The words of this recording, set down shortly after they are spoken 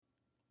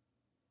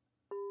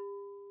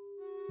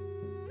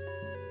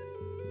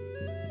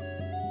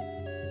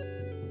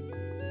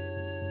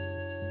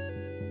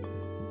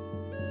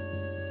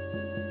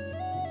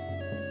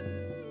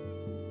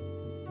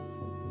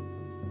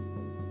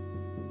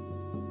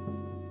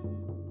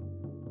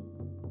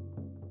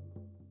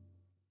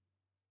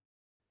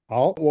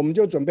好，我们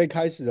就准备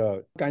开始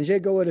了。感谢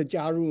各位的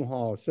加入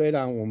哈，虽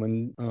然我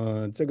们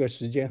这个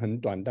时间很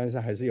短，但是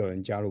还是有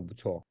人加入，不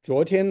错。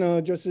昨天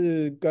呢，就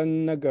是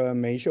跟那个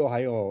梅秀还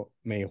有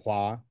美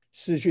华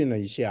视讯了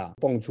一下，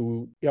蹦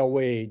出要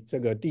为这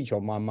个地球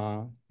妈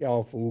妈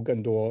要服务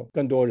更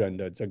多人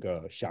的这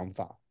个想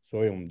法，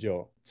所以我们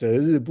就择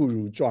日不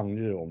如撞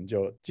日，我们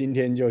就今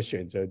天就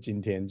选择今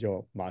天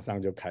就马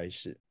上就开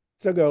始。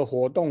这个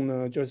活动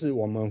呢，就是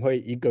我们会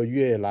一个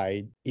月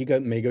来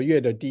每个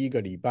月的第一个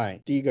礼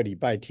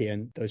拜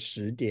天的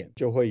10点，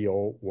就会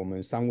由我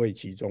们3位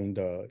其中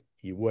的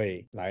一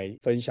位来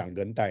分享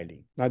跟带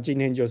领。那今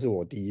天就是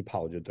我第一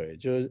炮，就对，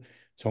就是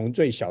从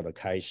最小的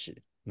开始，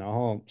然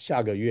后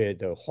下个月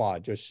的话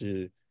就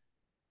是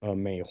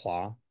美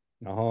华，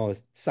然后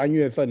3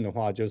月份的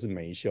话就是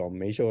梅秀，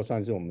梅秀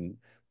算是我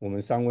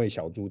们3位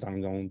小猪当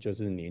中就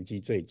是年纪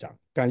最长。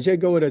感谢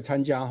各位的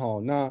参加哈。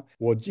那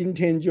我今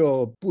天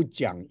就不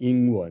讲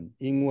英文，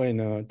因为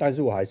呢，但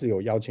是我还是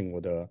有邀请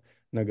我的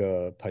那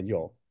个朋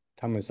友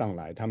他们上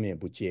来，他们也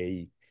不介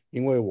意，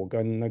因为我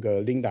跟那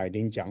个 Linda 已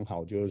经讲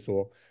好，就是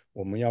说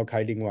我们要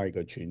开另外一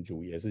个群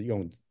组，也是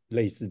用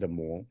类似的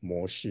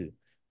模式，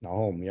然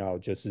后我们要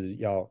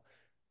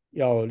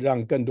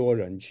让更多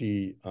人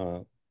去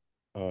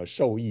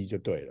受益就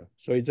对了。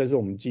所以这是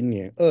我们今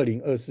年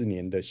2024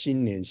年的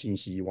新年新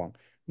希望。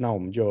那我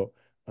们就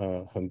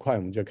很快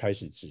我们就开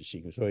始执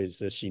行，所以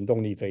是行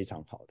动力非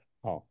常好的。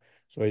好，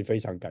所以非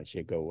常感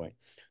谢各位。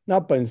那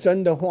本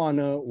身的话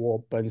呢，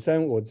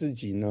我自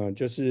己呢，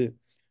就是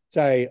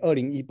在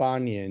2018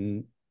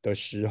年的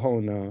时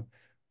候呢，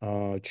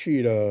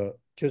去了，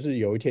就是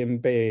有一天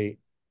被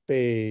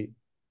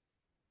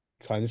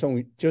传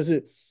送，就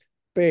是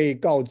被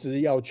告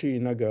知要去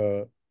那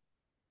个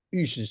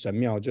玉石神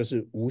庙，就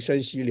是无声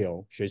溪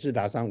流，雪士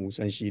达山无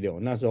声溪流。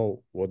那时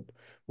候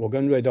我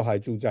跟瑞都还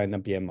住在那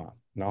边嘛，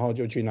然后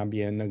就去那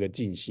边那个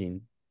静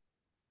心。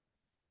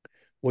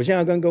我现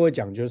在跟各位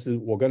讲，就是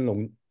我跟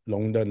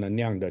龙的能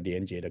量的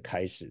连接的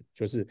开始，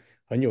就是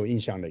很有印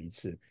象的一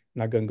次。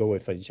那跟各位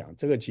分享，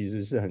这个其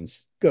实是很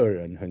个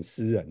人、很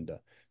私人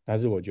的，但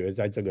是我觉得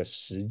在这个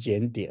时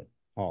间点，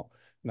哦，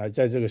那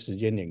在这个时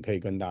间点可以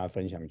跟大家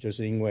分享，就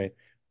是因为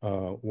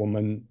我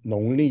们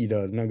农历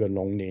的那个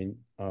龙年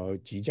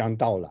即将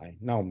到来，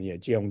那我们也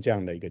借用这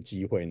样的一个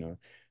机会呢，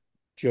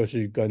就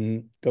是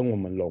跟我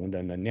们龙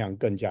的能量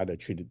更加的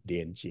去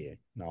连接，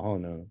然后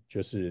呢，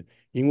就是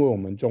因为我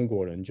们中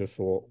国人就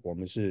说我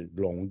们是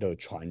龙的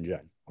传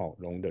人，哦，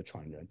龙的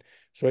传人，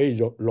所以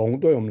龙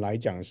对我们来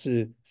讲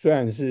虽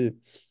然是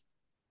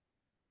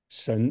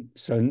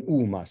神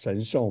物嘛，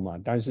神兽嘛，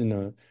但是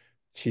呢，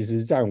其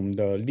实在我们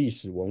的历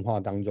史文化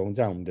当中，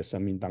在我们的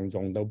生命当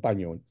中，都扮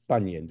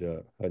演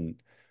着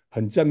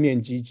很正面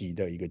积极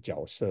的一个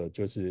角色，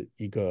就是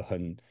一个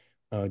很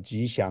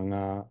吉祥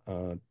啊，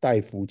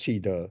带福气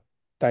的、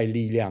带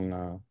力量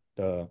啊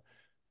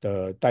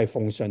带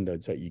丰盛的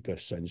这一个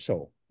神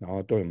兽，然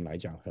后对我们来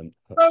讲是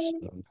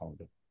很好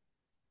的。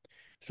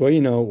所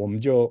以呢，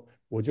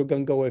我就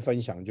跟各位分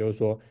享，就是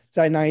说，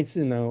在那一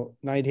次呢，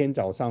那一天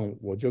早上，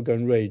我就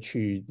跟瑞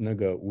去那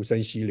个无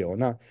声溪流。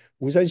那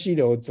无声溪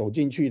流走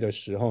进去的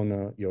时候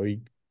呢，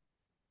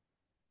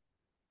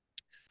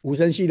无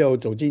声溪流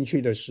走进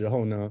去的时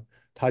候呢，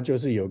它就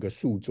是有个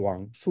树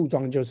桩，树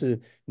桩就是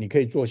你可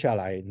以坐下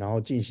来，然后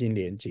静心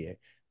连接，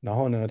然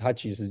后呢，它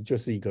其实就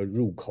是一个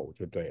入口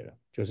就对了，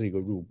就是一个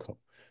入口。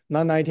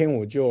那一天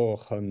我就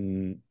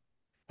很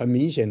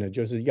明显的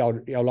就是要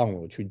让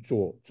我去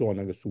做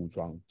那个树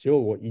桩，结果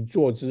我一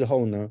做之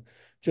后呢，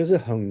就是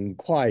很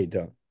快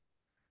的，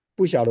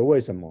不晓得为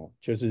什么，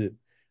就是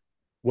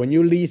when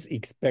you least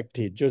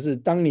expected，就是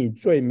当你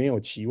最没有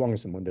期望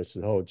什么的时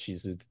候，其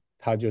实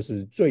它就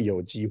是最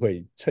有机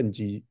会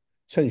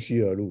趁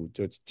虚而入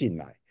就进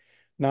来。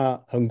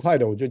那很快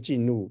的我就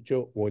进入，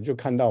我就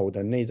看到我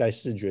的内在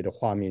视觉的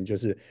画面，就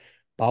是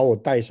把我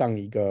带上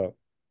一个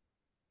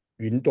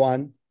云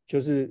端，就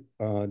是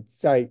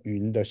在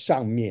云的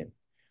上面，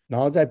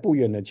然后在不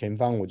远的前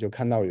方，我就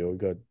看到有一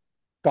个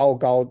高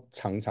高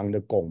长长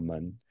的拱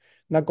门，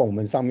那拱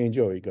门上面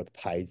就有一个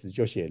牌子，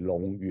就写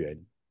龙源，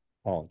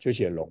哦，就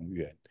写龙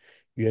源，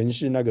源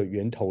是那个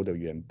源头的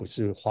源，不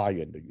是花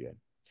园的园。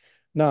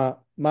那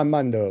慢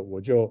慢的，我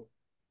就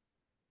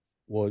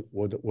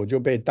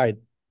被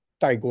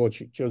带过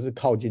去，就是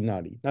靠近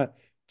那里。那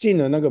进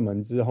了那个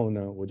门之后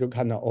呢，我就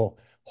看到哦，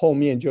后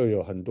面就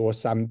有很多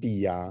山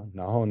壁呀、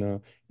然后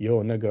呢，也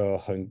有那个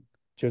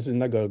就是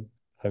那个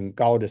很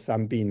高的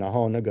山壁，然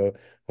后那个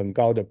很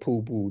高的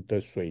瀑布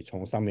的水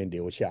从上面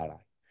流下来，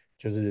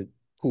就是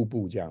瀑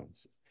布这样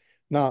子。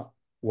那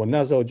我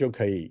那时候就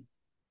可以，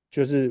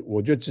就是我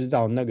就知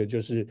道那个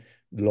就是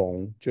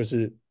龙，就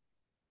是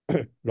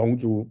龙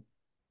族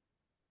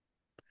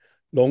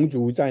龙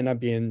族在那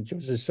边就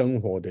是生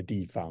活的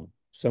地方。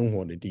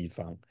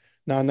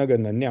那个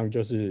能量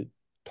就是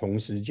同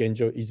时间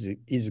就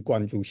一直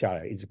灌注下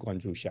来，一直灌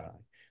注下来。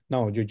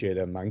那我就觉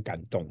得蛮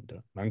感动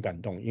的，蛮感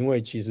动，因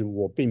为其实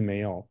我并没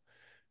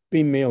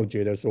有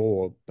觉得说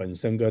我本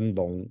身跟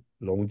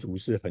龙族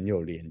是很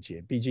有连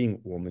接，毕竟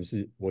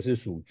我是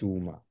属猪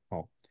嘛，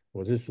哦，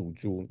我是属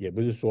猪，也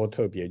不是说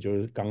特别就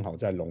是刚好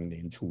在龙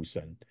年出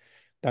生，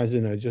但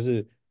是呢，就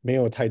是没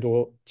有太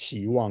多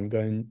期望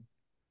跟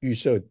预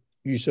设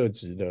预设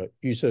值的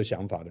预设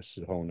想法的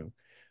时候呢，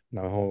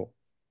然后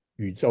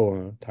宇宙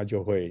呢，它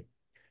就会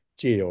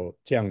借由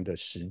这样的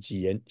时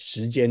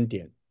间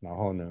点，然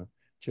后呢，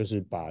就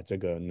是把这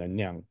个能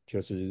量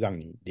就是让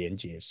你连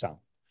接上。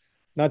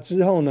那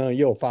之后呢，也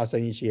有发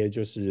生一些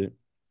就是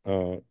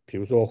比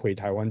如说回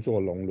台湾做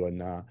龙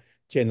轮啊，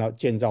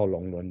建造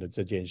龙轮的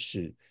这件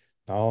事，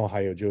然后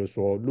还有就是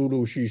说陆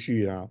陆续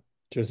续啊，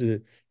就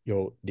是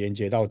有连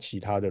接到其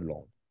他的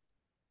龙。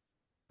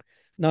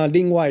那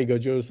另外一个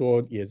就是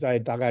说，也在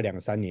大概两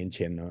三年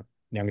前呢，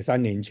两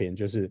三年前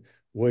就是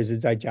我也是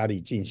在家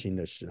里静心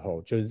的时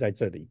候，就是在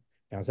这里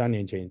两三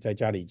年前在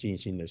家里静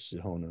心的时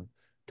候呢，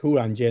突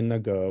然间那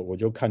个我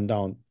就看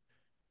到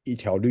一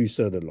条绿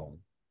色的龙，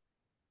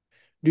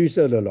绿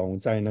色的龙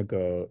在那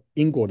个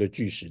英国的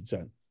巨石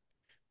阵，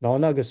然后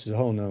那个时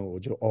候呢，我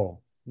就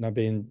那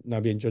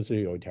边就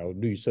是有一条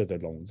绿色的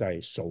龙在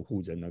守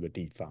护着那个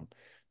地方。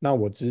那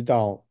我知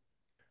道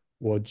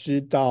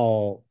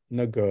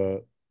那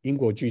个英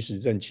国巨石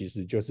阵其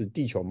实就是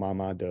地球妈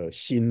妈的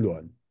心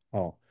轮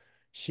哦，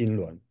心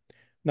轮。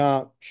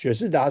那雪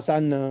士达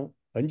山呢，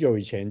很久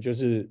以前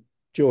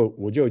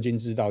我就已经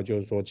知道，就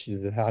是说其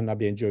实它那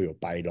边就有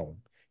白龙，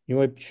因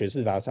为雪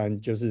士达山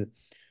就是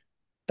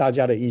大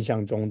家的印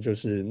象中就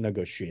是那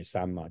个雪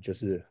山嘛，就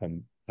是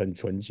很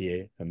纯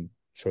洁、很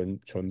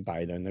纯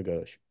白的那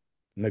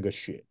个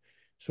雪，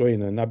所以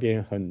呢，那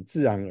边很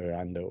自然而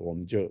然的我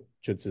们就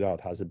知道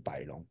它是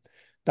白龙。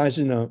但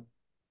是呢，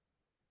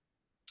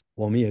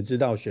我们也知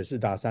道雪士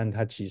达山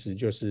它其实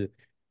就是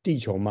地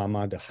球妈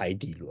妈的海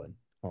底轮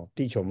哦，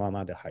地球妈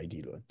妈的海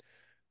底轮，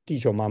地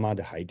球妈妈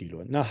的海底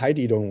轮。那海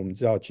底轮我们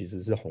知道其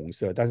实是红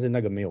色，但是那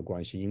个没有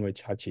关系，因为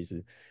它其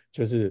实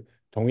就是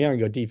同样一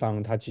个地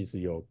方，它其实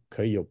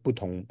可以有不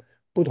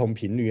同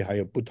频率，还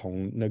有不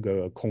同那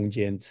个空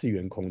间次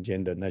元空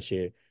间的那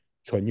些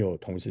存有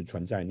同时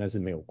存在，那是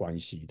没有关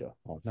系的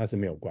哦，那是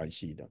没有关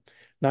系的。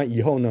那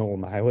以后呢，我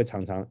们还会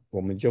常常，我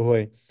们就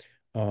会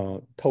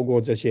透过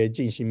这些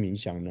静心冥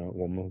想呢，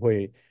我们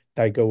会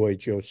带各位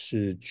就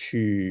是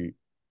去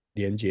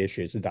连接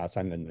雪士达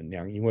山的能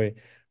量，因为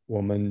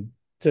我们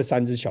这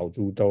三只小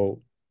猪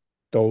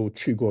都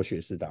去过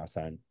雪士达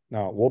山。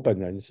那我本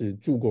人是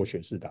住过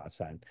雪士达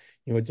山，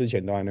因为之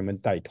前都在那边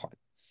带团。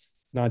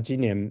那今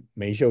年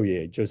梅秀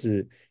也就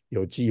是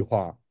有计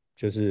划，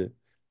就是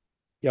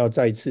要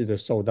再次的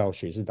受到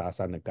雪士达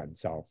山的感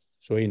召，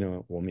所以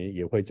呢，我们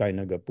也会在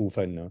那个部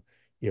分呢，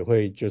也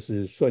会就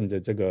是顺着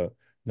这个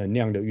能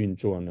量的运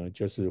作呢，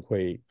就是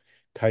会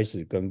开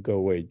始跟各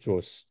位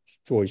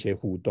做一些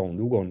互动。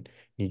如果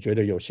你觉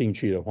得有兴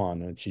趣的话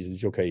呢，其实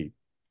就可以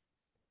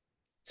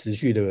持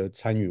续的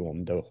参与我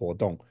们的活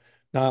动。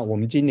那我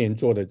们今年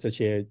做的这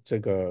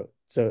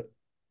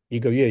一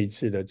个月一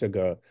次的这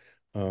个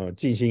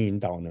静心引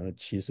导呢，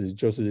其实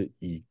就是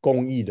以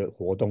公益的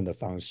活动的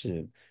方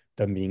式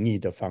的名义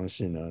的方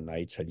式呢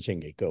来呈现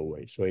给各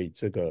位，所以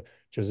这个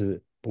就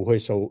是不会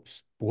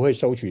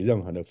收取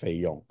任何的费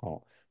用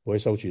哦，不会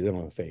收取任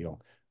何费用。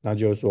那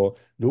就是说，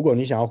如果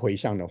你想要回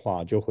向的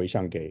话，就回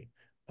向给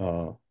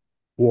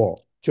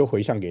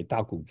回向给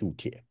大谷铸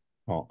铁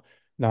哦。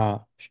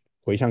那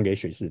回向给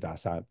水士达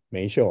山，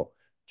梅秀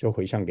就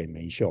回向给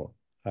梅秀，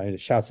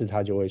下次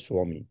他就会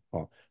说明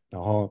哦。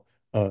然后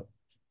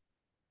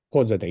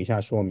或者等一下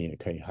说明也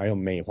可以，还有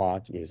梅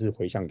花也是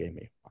回向给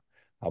梅花，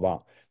好不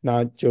好？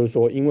那就是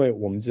说，因为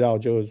我们知道，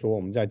就是说我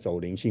们在走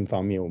灵性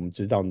方面，我们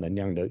知道能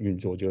量的运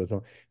作，就是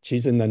说，其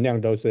实能量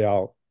都是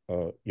要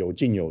有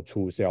进有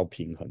出，是要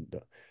平衡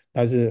的。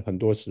但是很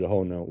多时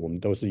候呢，我们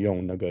都是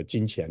用那个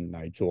金钱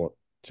来做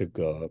这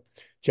个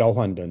交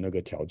换的那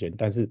个条件，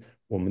但是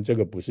我们这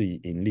个不是以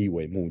盈利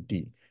为目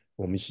的，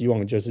我们希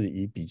望就是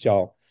以比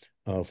较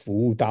服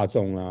务大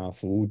众啊、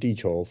服务地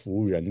球、服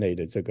务人类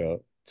的这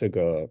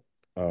个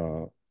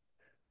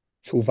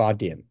出发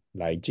点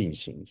来进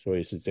行，所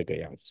以是这个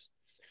样子。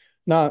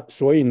那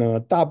所以呢，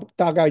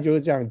大概就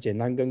是这样，简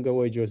单跟各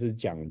位就是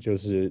讲，就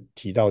是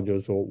提到就是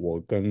说我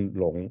跟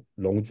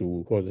龙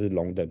族或者是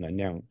龙的能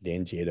量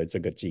连接的这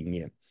个经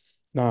验。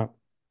那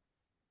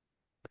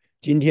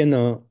今天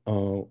呢，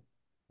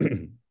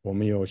我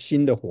们有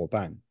新的伙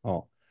伴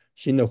哦，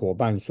新的伙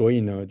伴，所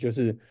以呢，就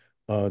是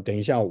等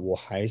一下我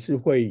还是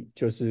会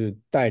就是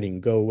带领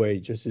各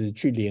位就是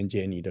去连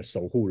接你的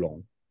守护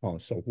龙哦，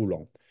守护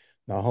龙，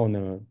然后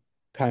呢，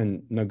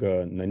看那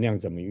个能量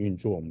怎么运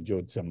作，我们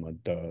就怎么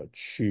的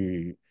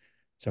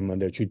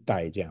去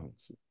带这样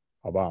子，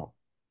好不好？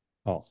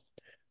好，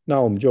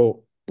那我们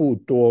就不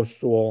多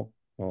说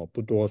哦，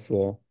不多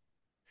说。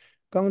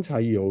刚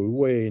才有一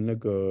位那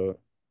个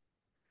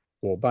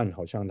伙伴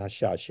好像他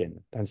下线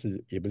了，但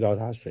是也不知道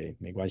他谁，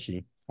没关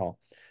系。好，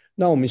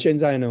那我们现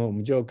在呢，我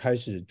们就开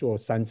始做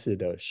3次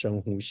的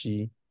深呼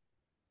吸，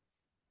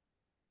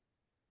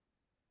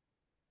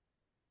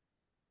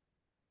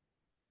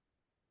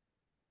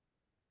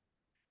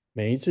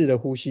每一次的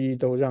呼吸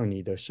都让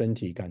你的身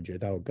体感觉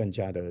到更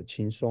加的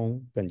轻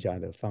松，更加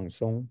的放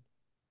松。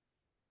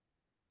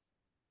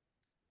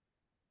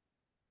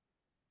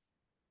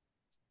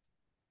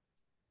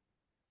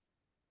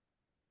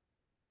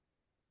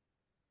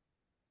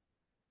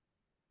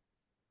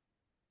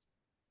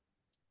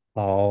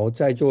好，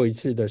再做一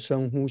次的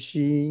深呼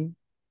吸，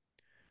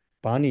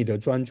把你的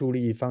专注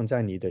力放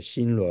在你的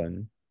心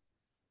轮，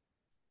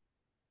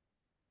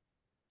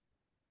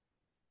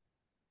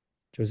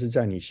就是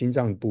在你心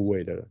脏部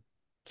位的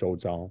周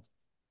遭。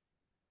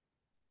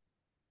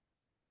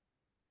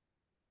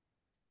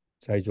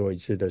再做一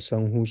次的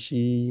深呼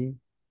吸，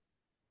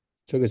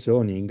这个时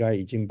候你应该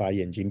已经把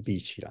眼睛闭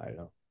起来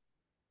了。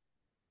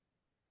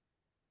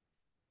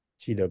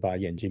记得把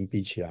眼睛闭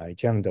起来，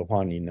这样的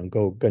话，你能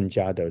够更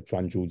加的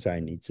专注在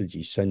你自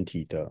己身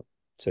体的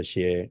这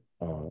些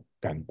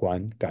感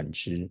官感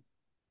知。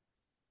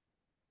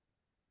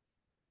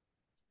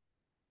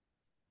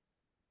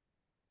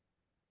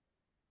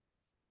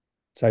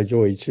再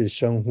做一次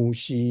深呼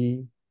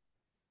吸，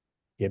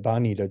也把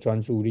你的专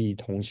注力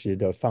同时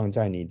的放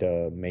在你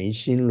的眉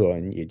心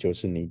轮，也就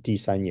是你第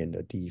三眼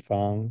的地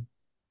方。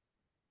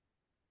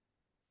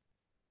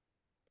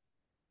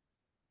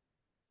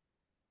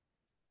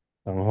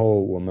然后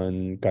我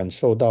们感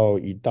受到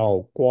一道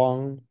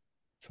光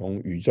从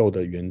宇宙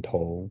的源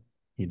头，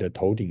你的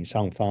头顶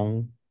上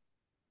方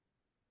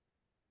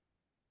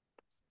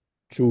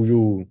注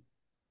入，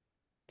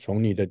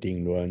从你的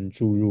顶轮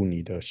注入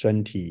你的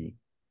身体，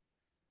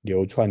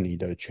流窜你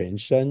的全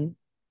身，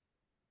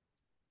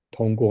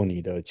通过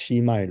你的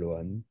七脉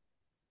轮，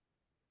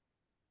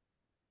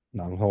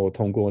然后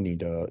透过你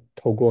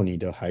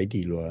的海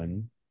底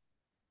轮，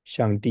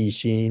向地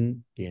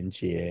心连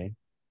接，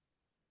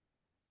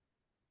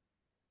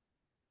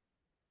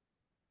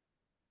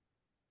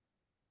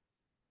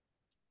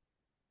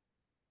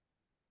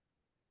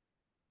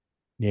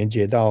连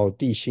接到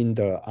地心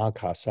的阿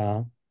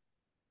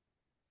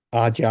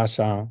加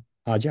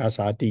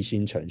莎地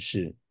心城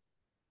市。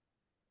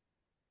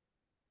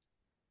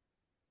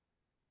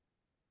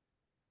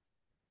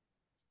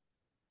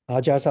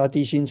阿加莎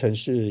地心城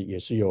市也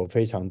是有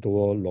非常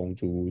多龙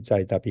族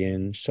在那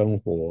边生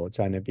活，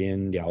在那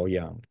边疗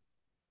养、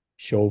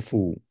修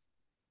复，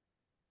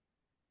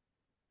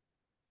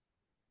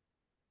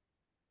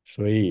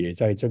所以也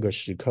在这个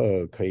时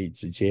刻可以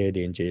直接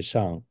连接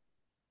上。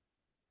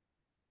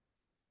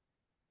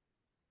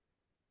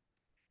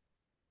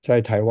在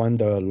台湾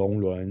的龙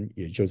轮，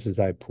也就是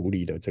在埔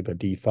里的这个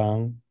地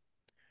方，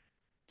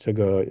这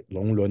个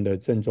龙轮的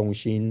正中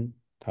心，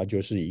它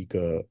就是一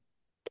个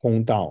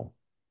通道，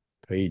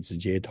可以直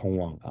接通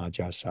往阿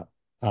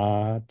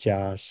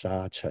加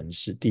莎城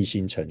市地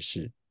心城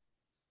市。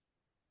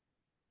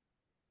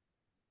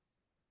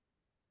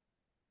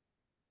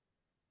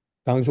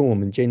当初我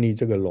们建立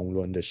这个龙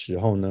轮的时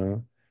候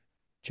呢，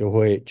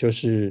就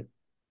是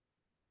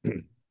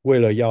为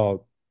了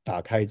要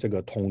打开这个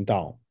通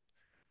道，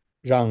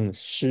让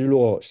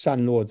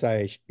散落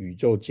在宇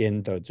宙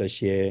间的这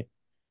些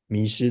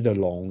迷失的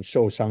龙、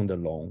受伤的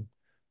龙，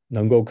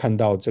能够看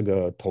到这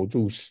个投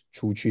注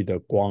出去的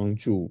光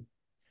柱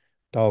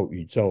到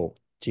宇宙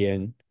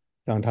间，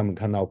让他们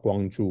看到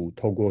光柱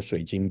透过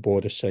水晶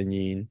波的声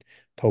音，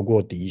透过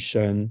笛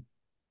声，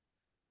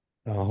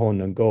然后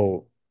能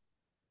够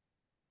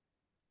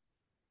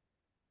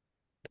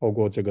透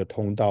过这个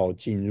通道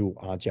进入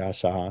阿加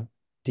莎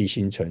地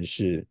心城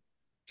市，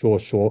做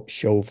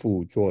修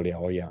复、做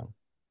疗养，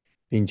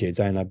并且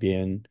在那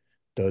边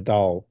得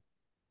到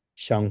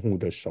相互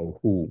的守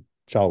护、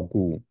照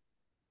顾，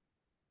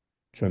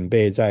准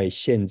备在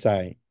现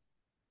在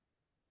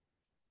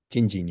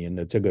近几年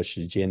的这个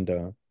时间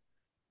的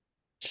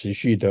持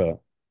续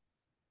的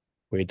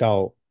回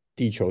到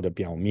地球的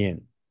表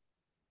面，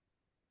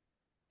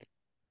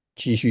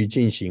继续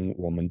进行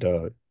我们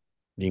的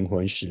灵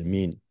魂使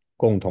命，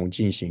共同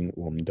进行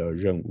我们的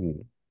任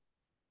务。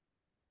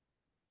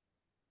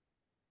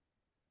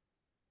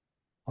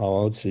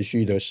好，持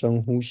续的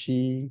深呼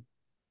吸。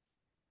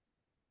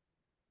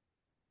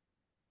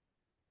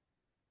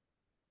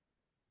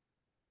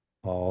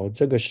好，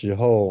这个时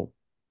候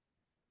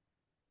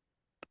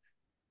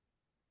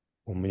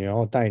我们也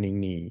要带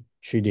领你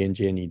去连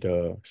接你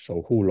的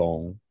守护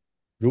龙。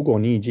如果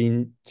你已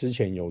经之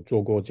前有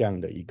做过这样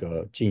的一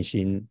个静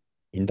心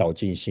引导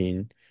静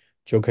心，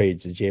就可以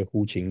直接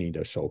呼请你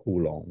的守护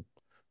龙。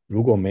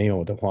如果没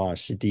有的话，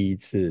是第一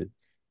次，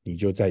你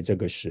就在这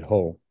个时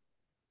候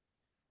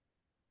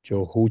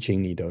就呼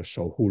请你的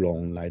守护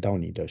龙来到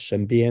你的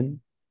身边。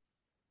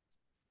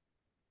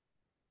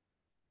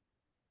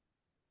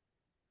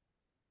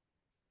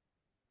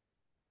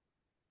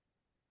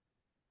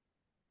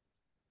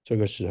这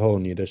个时候，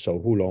你的守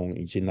护龙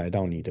已经来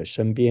到你的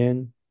身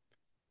边，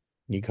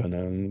你可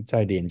能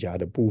在脸颊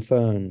的部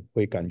分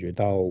会感觉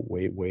到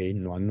微微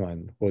暖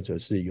暖，或者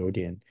是有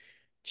点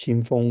清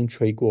风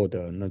吹过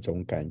的那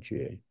种感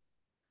觉，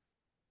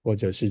或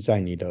者是在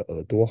你的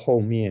耳朵后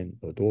面、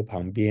耳朵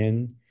旁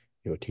边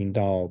有听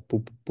到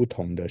不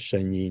同的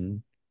声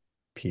音，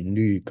频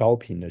率高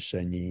频的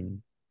声音，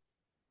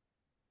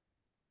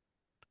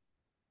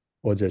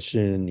或者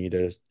是你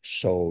的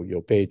手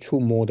有被触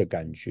摸的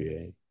感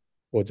觉，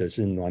或者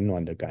是暖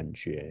暖的感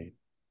觉。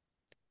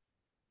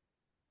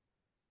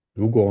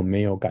如果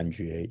没有感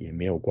觉也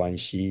没有关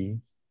系，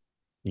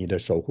你的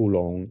守护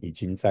龙已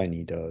经在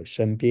你的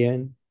身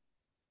边，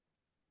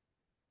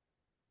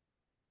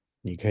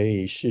你可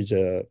以试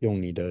着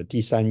用你的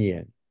第三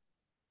眼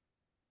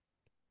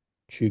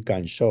去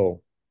感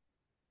受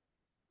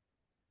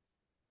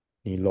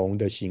你龙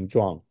的形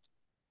状、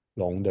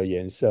龙的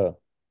颜色，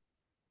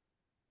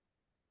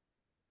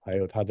还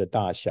有它的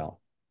大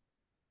小，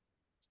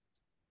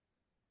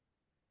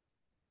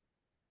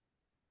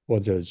或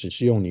者只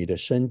是用你的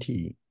身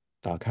体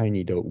打开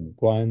你的五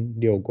官、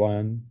六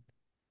官，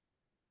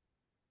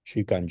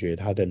去感觉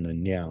它的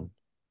能量，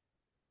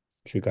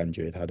去感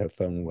觉它的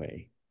氛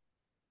围。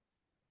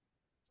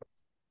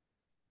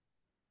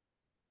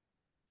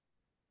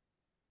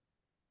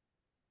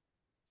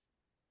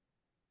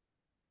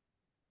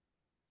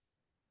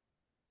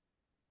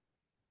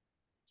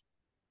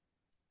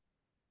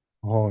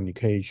然后你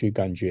可以去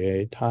感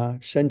觉它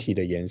身体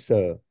的颜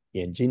色、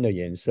眼睛的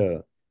颜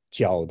色、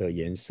脚的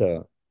颜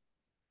色，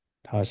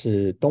它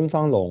是东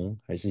方龙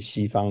还是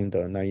西方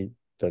的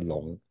的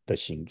龙的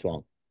形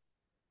状。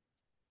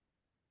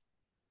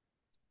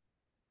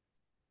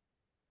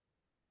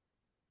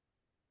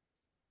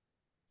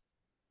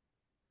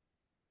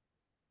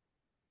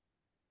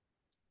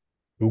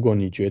如果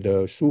你觉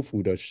得舒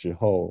服的时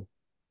候，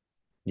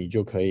你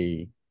就可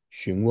以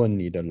询问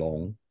你的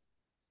龙，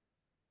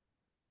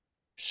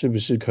是不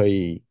是可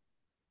以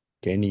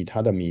给你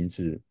它的名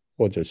字，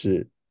或者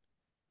是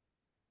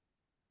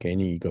给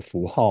你一个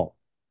符号，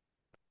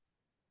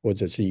或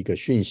者是一个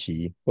讯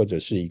息，或者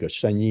是一个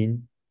声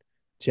音。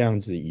这样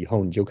子以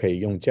后你就可以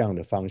用这样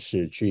的方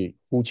式去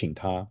呼请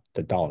它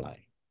的到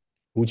来，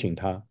呼请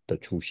它的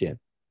出现。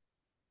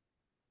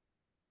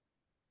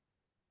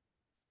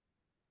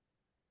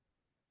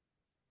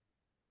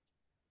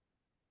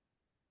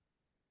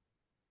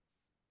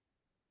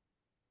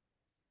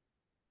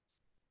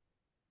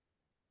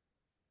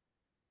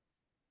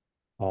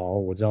好，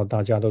我知道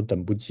大家都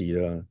等不及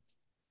了，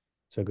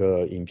这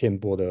个影片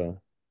播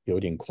的有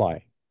点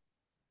快，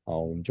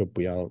好，我们就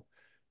不要，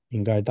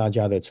应该大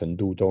家的程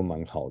度都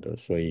蛮好的，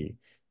所以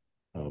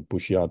不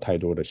需要太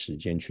多的时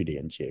间去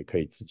连接，可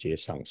以直接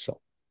上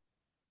手。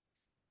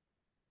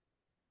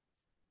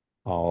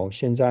好，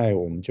现在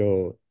我们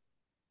就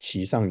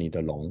骑上你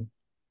的龙，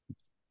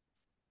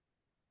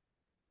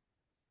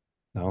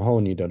然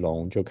后你的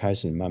龙就开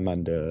始慢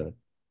慢的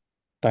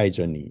带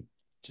着你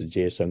直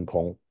接升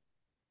空，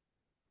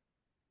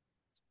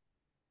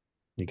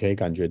你可以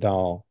感觉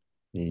到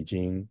你已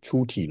经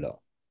出体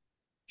了，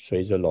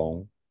随着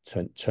龙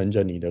乘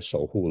着你的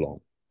守护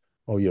龙。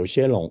哦，有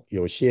些龙，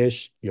有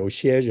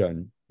些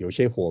人，有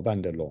些伙伴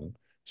的龙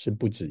是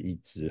不止一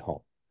只哈、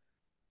哦，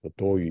有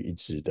多于一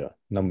只的，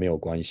那没有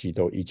关系，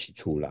都一起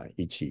出来，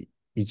一起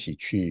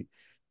去，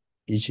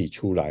一起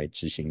出来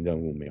执行任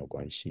务没有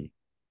关系。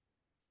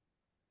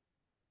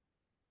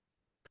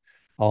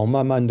好，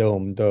慢慢的我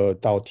们的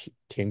到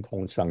天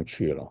空上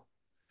去了，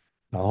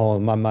然后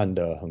慢慢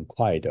的很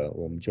快的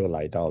我们就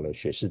来到了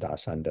雪士达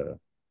山的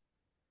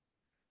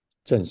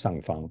正上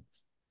方，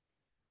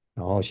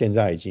然后现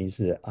在已经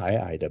是皑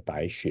皑的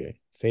白雪，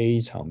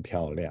非常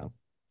漂亮。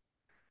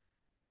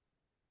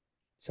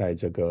在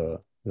这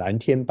个蓝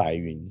天白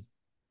云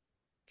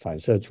反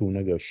射出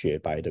那个雪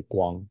白的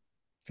光，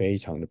非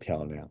常的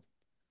漂亮。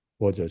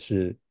或者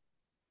是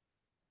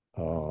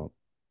呃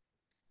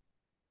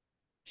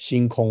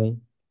星空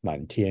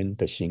满天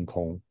的星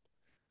空，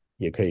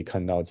也可以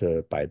看到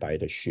这白白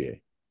的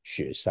雪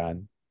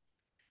山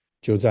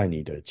就在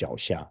你的脚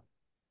下。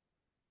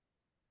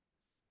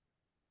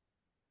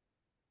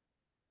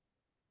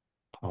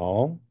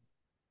好，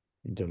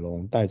你的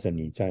龙带着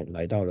你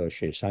来到了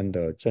雪山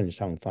的正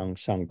上方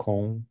上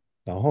空，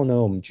然后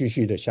呢，我们继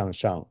续的向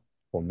上，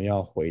我们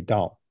要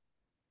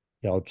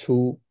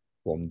出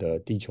我们的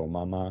地球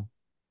妈妈，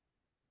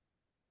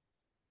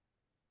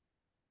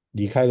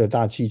离开了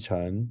大气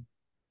层。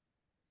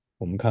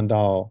我们看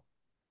到，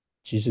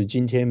其实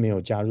今天没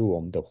有加入我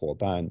们的伙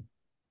伴，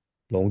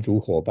龙族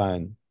伙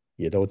伴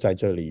也都在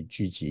这里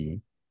聚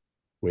集，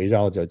围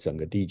绕着整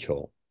个地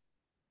球。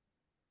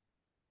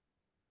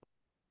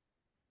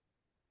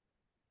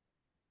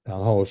然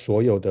后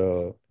所有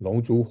的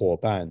龙族伙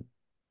伴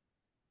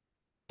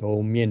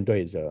都面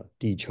对着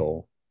地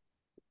球，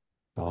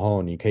然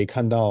后你可以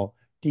看到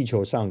地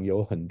球上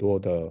有很多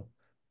的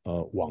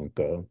网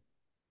格，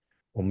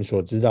我们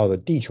所知道的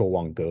地球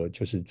网格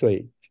就是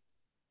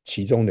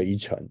其中的一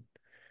层。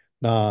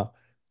那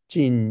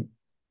近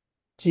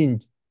近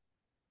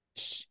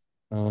十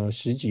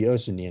十几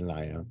20年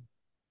来啊，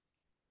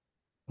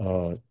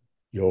呃，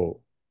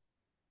有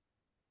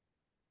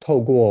透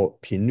过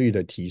频率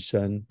的提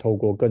升，透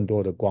过更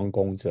多的光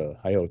攻者，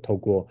还有透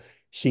过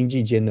星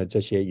际间的这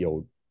些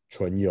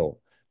存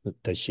有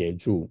的协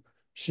助，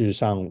事实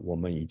上我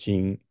们已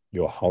经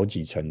有好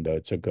几层的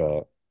这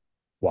个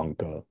网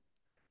格。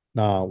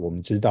那我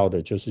们知道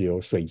的就是有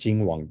水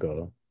晶网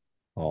格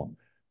哦，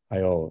还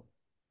有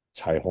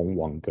彩虹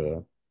网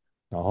格，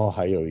然后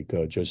还有一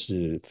个就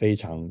是非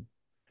常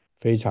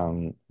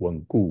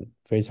稳固、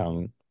非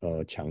常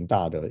强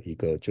大的一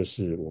个，就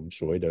是我们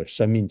所谓的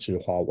生命之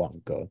花网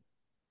格。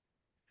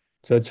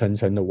这层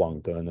层的网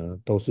格呢，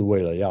都是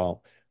为了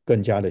要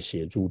更加的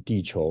协助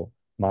地球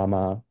妈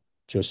妈，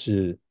就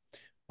是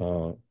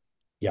呃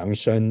扬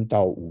升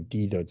到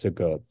5D 的这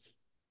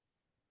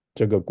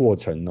个过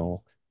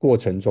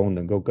程中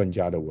能够更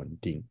加的稳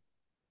定，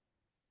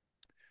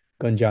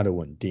更加的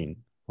稳定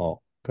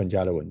更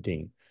加的稳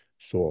定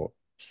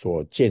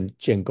所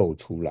建构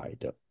出来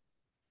的。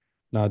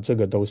那这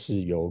个都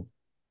是由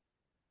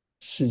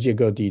世界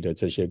各地的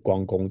这些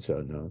光工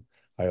者呢，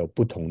还有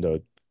不同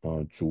的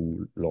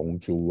龙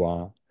族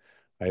啊，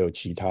还有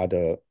其他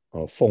的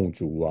凤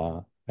族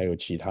啊，还有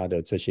其他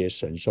的这些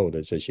神兽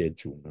的这些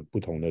族呢，不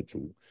同的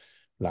族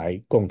来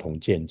共同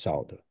建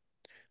造的。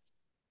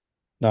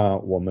那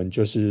我们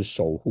就是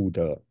守护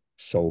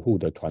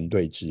的团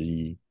队之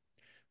一。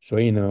所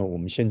以呢，我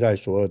们现在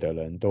所有的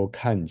人都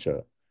看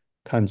着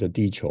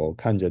地球，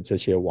看着这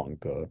些网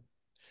格，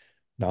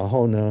然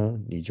后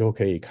呢，你就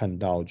可以看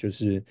到，就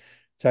是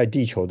在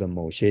地球的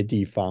某些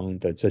地方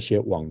的这些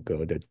网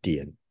格的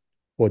点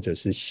或者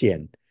是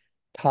线，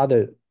它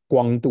的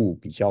光度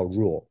比较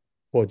弱，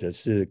或者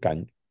是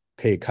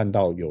可以看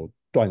到有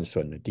断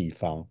损的地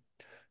方，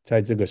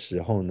在这个时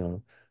候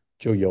呢，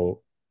就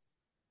由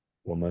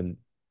我们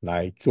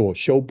来做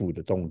修补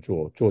的动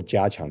作，做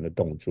加强的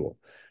动作。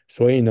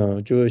所以呢，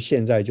就是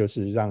现在就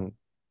是让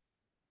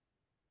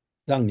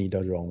你的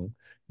龙，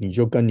你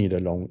就跟你的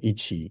龙一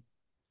起，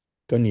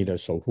跟你的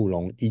守护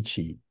龙一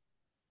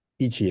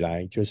起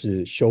来，就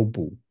是修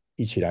补，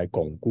一起来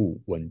巩固、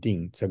稳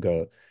定这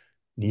个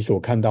你所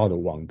看到的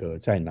网格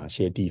在哪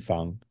些地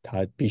方，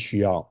它必须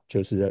要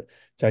就是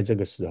在这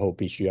个时候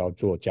必须要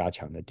做加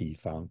强的地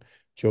方，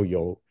就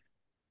由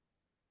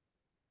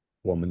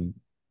我们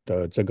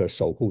的这个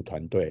守护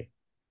团队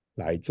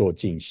来做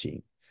进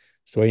行。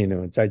所以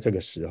呢，在这个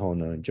时候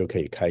呢，你就可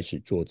以开始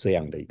做这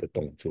样的一个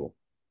动作。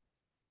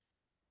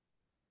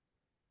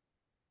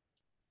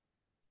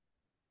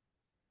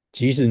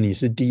即使你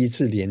是第一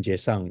次连接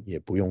上，也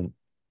不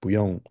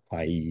用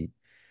怀疑，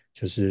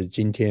就是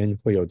今天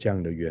会有这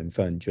样的缘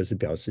分，就是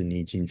表示你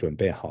已经准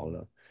备好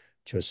了，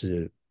就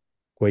是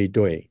归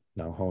队，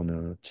然后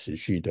呢，持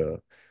续的，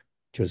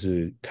就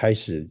是开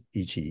始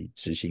一起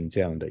执行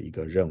这样的一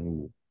个任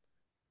务。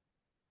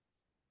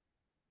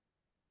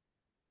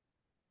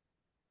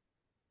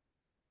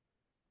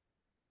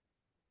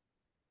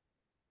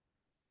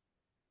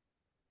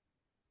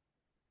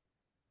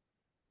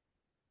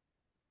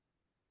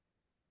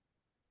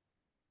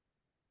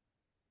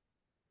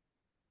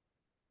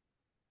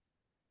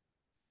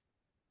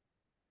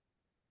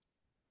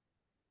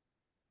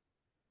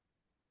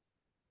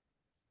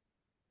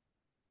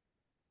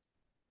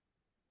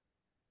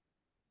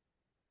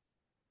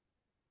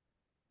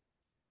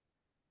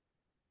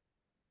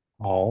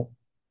好，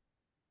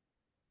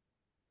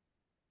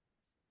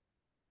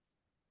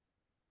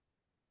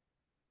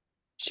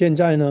现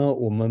在呢，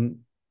我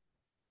们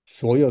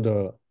所有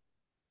的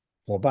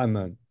伙伴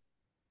们，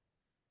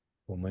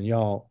我们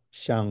要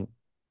向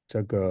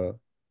这个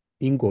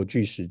英国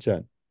巨石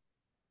阵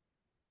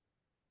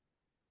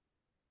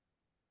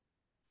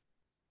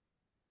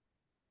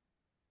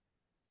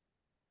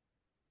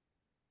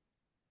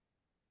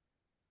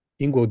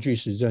英国巨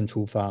石阵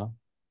出发，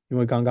因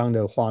为刚刚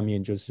的画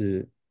面就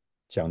是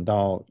讲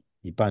到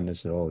一半的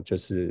时候，就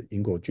是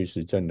英国巨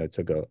石阵的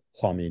这个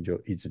画面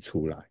就一直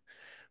出来。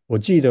我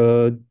记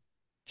得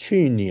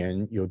去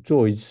年有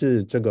做一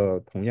次这个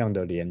同样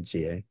的连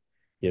接，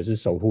也是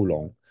守护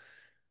龙，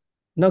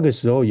那个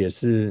时候也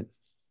是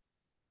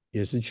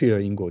去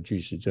了英国巨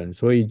石阵，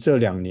所以这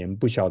2年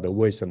不晓得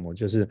为什么，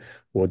就是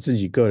我自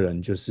己个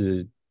人就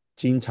是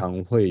经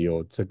常会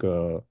有这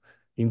个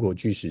英国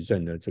巨石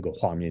阵的这个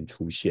画面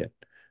出现。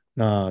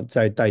那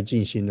在带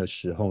静心的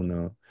时候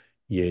呢，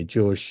也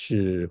就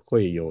是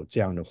会有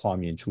这样的画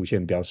面出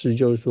现，表示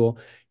就是说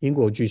英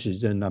国巨石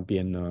阵那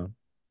边呢，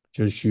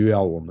就需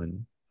要我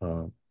们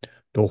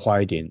多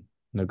花一点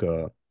那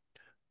个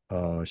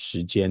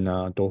时间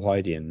啊，多花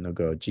一点那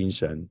个精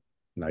神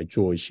来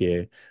做一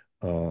些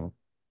呃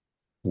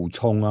补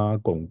充啊、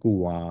巩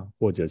固啊，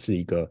或者是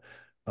一个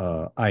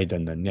爱的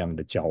能量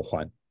的交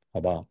换，好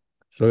不好？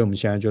所以我们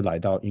现在就来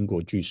到英国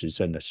巨石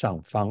阵的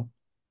上方。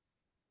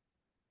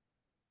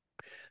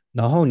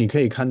然后你可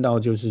以看到，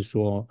就是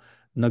说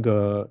那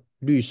个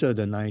绿色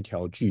的那一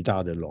条巨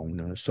大的龙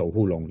呢，守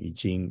护龙已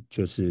经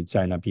就是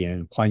在那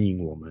边欢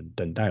迎我们，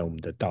等待我们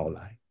的到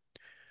来。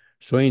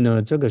所以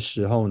呢，这个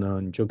时候呢，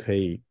你就可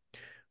以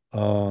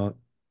呃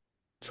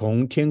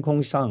从天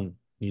空上，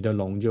你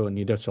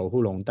的守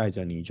护龙带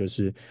着你，就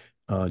是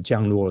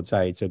降落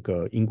在这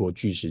个英国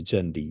巨石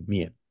阵里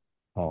面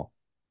哦。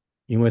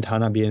因为它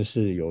那边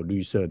是有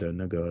绿色的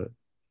那个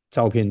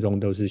照片中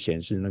都是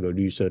显示那个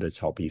绿色的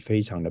草皮非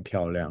常的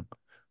漂亮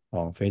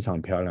哦，非常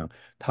漂亮。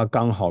它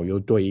刚好又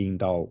对应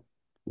到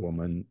我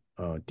们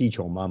地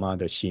球妈妈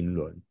的心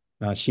轮，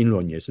那心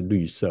轮也是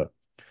绿色，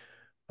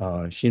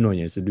心轮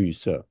也是绿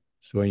色，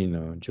所以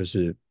呢，就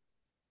是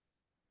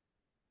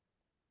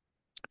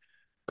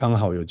刚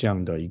好有这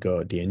样的一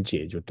个连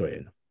结就对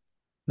了。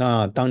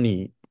那当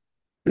你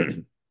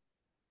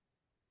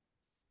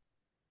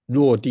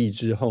落地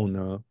之后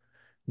呢，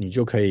你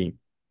就可以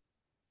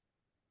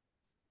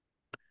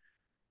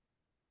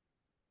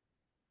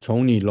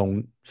从你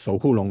守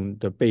护龙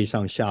的背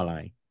上下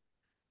来，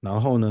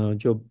然后呢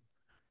就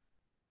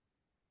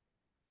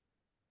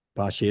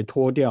把鞋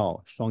脱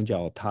掉，双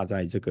脚踏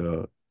在这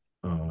个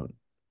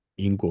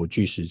英国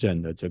巨石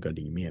阵的这个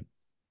里面，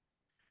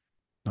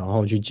然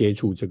后去接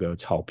触这个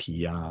草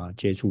皮啊，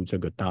接触这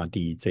个大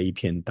地这一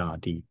片大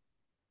地。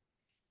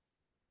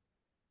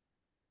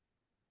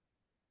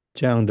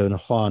这样的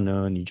话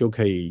呢，你就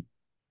可以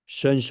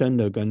深深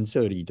的跟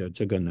这里的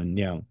这个能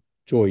量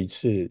做一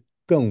次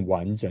更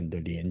完整的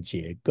连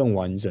接，更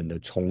完整的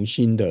重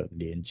新的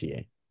连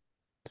接。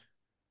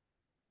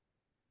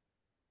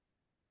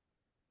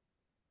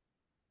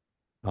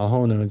然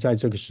后呢，在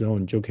这个时候，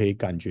你就可以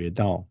感觉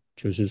到，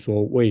就是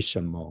说，为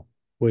什么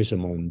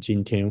我们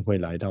今天会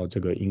来到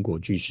这个英国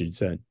巨石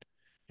阵，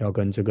要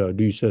跟这个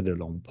绿色的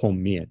龙碰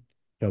面，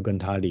要跟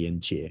它连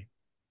接，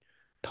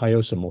它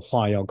有什么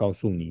话要告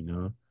诉你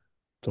呢？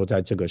都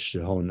在这个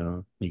时候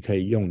呢，你可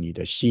以用你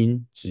的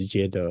心直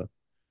接的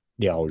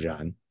了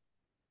然，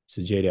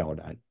直截了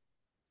然。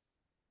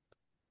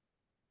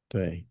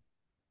对，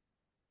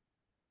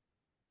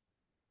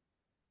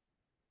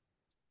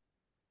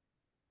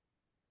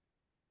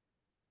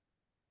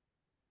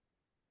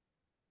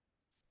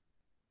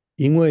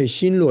因为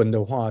心轮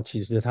的话，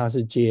其实它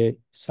是接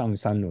上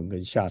三轮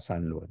跟下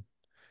三轮。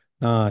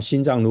那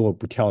心脏如果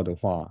不跳的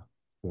话，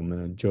我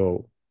们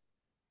就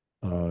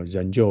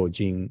人就已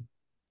经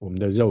我们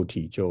的肉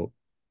体就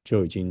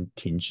已经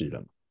停止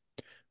了。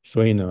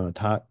所以呢，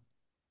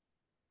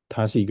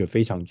它是一个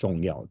非常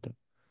重要的。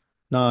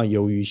那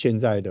由于现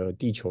在的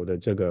地球的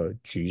这个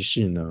局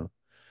势呢，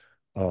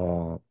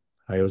呃，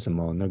还有什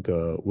么那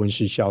个温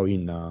室效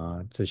应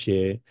啊，这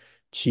些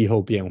气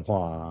候变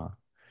化啊，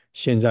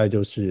现在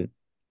就是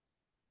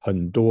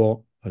很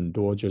多很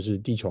多就是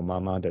地球妈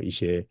妈的一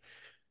些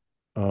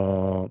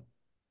呃，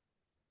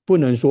不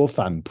能说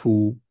反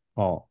扑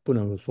哦，不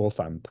能说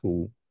反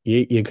扑，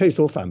也可以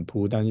说反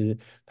扑，但是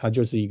它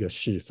就是一个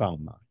释放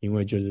嘛，因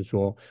为就是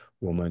说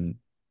我们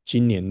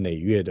经年累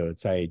月的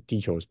在地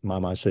球妈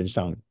妈身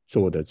上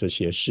做的这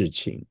些事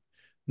情，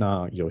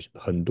那有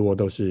很多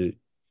都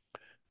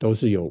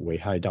是有危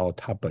害到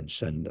它本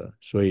身的，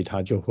所以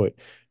它就会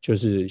就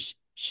是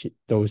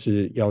都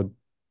是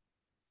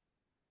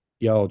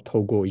要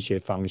透过一些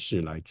方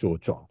式来做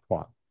转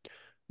化。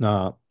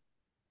那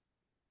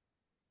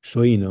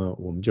所以呢，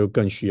我们就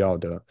更需要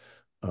的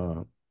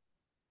呃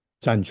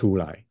站出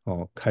来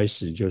哦，开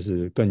始就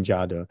是更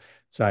加的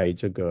在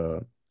这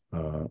个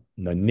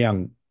能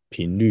量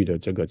频率的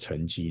这个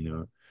层级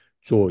呢，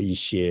做一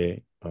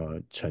些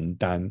承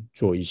担，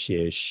做一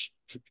些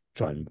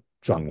转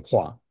转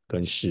化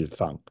跟释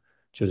放，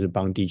就是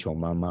帮地球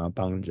妈妈，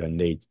帮人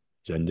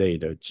类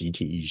的集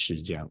体意识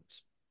这样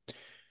子。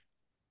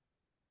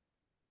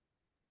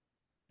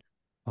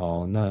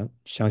哦，那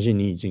相信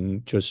你已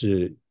经就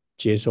是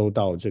接收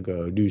到这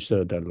个绿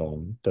色的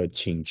龙的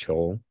请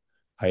求，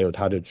还有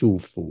他的祝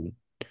福。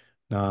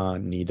那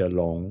你的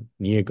龙，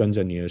你也跟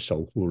着你的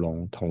守护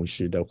龙同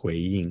时的回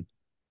应，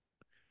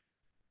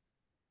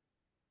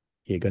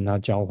也跟他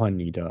交换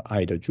你的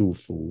爱的祝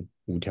福，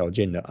无条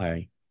件的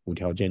爱，无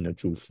条件的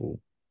祝福，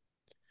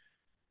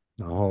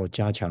然后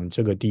加强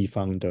这个地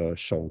方的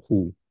守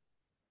护，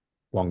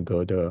网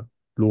格的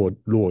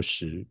落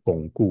实、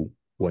巩固、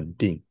稳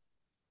定。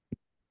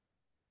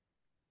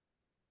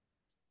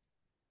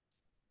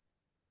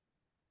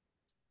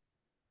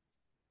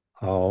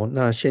好，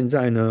那现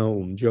在呢，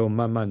我们就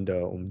慢慢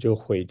的，我们就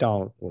回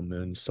到我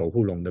们守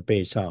护龙的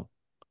背上。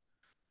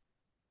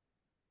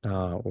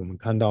那我们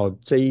看到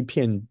这一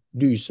片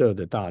绿色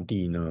的大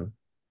地呢，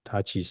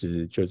它其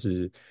实就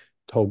是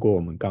透过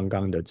我们刚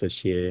刚的这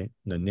些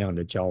能量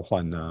的交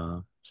换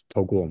啊，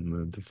透过我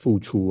们的付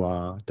出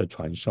啊的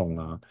传送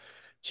啊，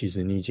其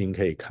实你已经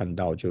可以看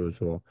到，就是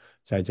说，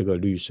在这个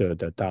绿色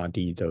的大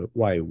地的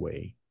外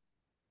围，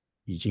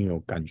已经有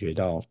感觉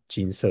到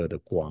金色的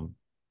光，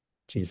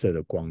金色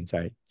的光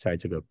在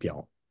这个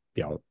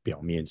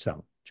表面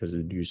上，就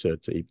是绿色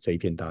这一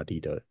片大地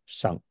的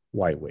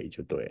外围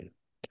就对了。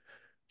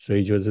所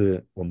以就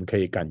是我们可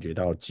以感觉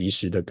到，及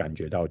时的感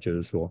觉到，就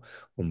是说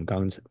我们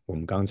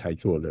刚才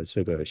做的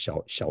这个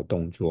小小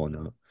动作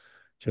呢，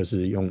就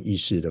是用意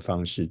识的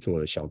方式做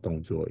的小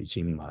动作，已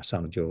经马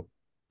上就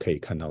可以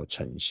看到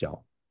成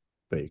效，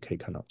对，可以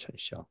看到成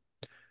效。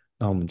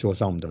那我们做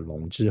上我们的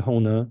龙之后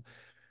呢，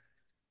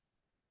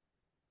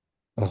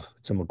哦，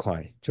这么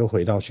快就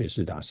回到雪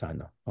士达山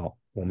了。哦，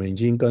我们已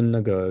经跟那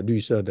个绿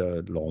色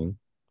的龙，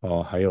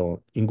哦，还有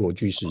英国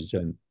巨石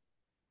阵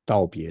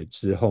道别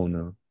之后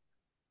呢，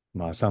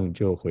马上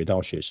就回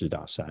到雪士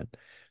达山。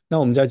那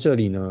我们在这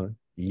里呢，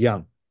一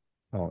样，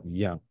哦，一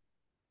样。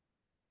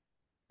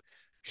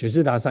雪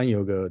士达山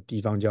有个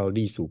地方叫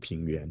栗属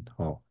平原，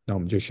哦，那我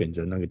们就选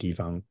择那个地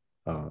方，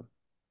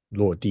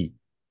落地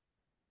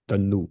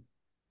登陆，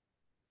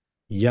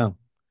一样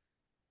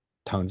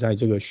躺在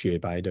这个雪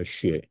白的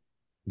雪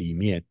里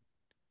面，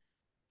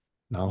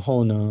然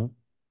后呢，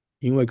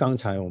因为刚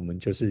才我们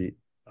就是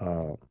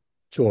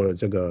做了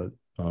这个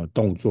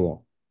动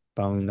作，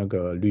帮那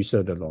个绿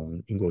色的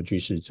龙英国巨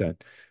石阵，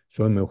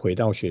所以我们回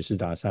到雪士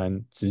达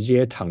山，直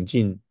接躺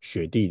进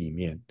雪地里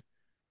面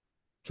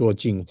做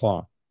净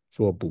化、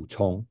做补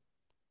充、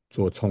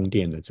做充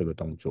电的这个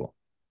动作。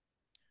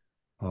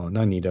哦，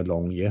那你的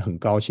龙也很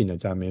高兴的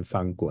在那边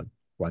翻滚，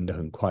玩得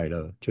很快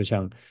乐，就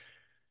像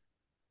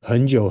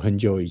很久很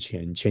久以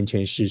前前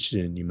前世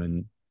世你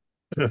们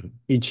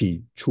一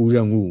起出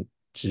任务、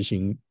执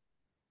行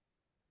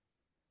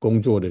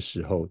工作的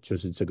时候，就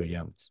是这个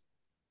样子。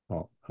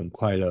哦，很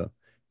快乐，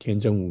天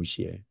真无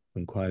邪，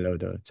很快乐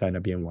的在那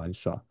边玩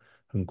耍，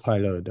很快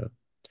乐的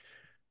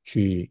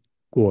去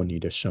过你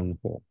的生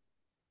活。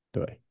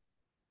对，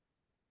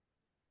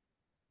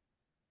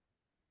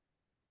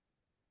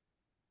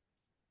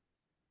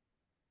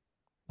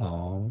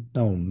好，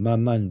那我们慢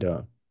慢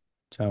的，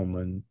在我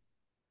们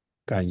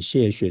感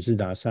谢雪士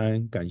达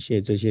山，感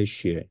谢这些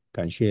雪，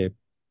感谢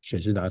雪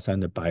士达山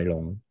的白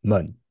龙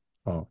们。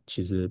哦，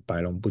其实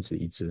白龙不止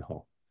一只哈、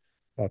哦，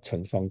要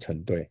成双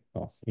成对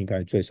哦，应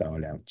该最少有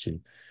2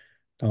只。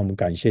那我们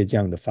感谢这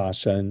样的发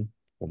生，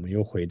我们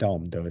又回到我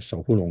们的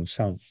守护龙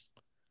上，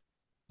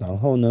然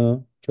后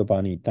呢，就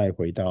把你带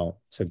回到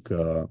这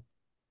个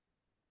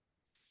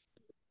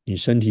你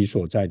身体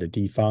所在的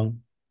地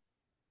方。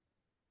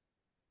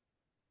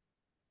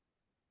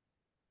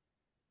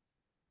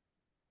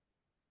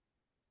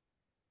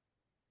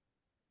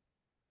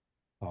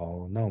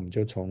好，那我们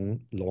就从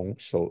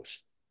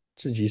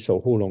自己守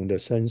护龙的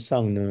身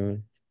上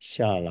呢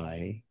下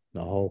来，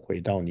然后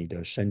回到你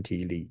的身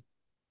体里。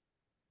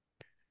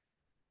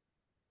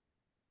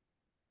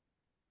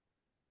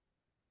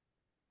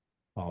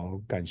好，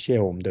感谢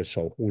我们的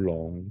守护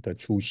龙的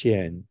出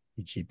现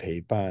以及陪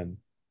伴，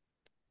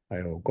还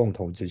有共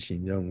同执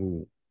行任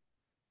务。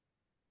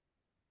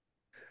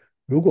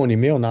如果你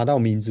没有拿到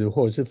名字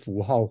或者是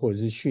符号或者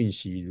是讯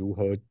息，如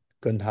何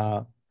跟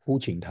他呼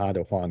请他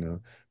的话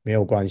呢？没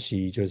有关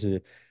系，就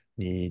是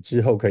你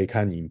之后可以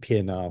看影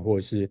片啊，或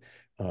者是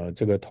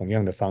这个同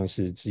样的方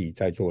式自己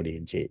再做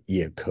连接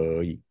也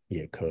可以，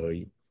也可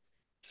以，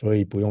所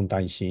以不用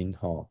担心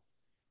哈、哦。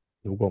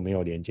如果没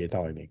有连接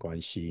到也没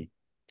关系，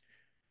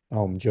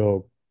那我们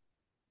就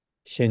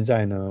现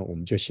在呢，我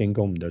们就先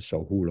跟我们的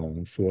守护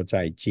龙说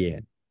再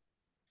见。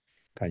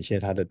感谢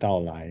他的到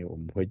来，我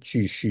们会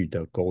继续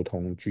的沟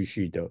通，继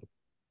续的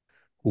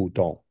互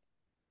动，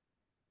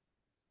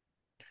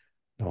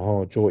然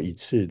后做一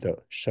次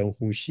的深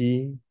呼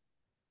吸，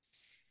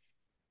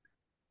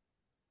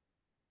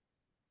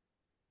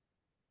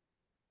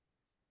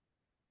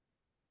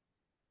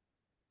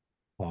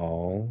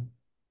好，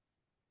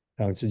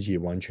让自己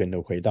完全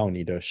的回到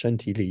你的身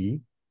体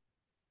里，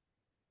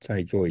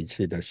再做一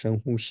次的深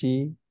呼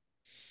吸，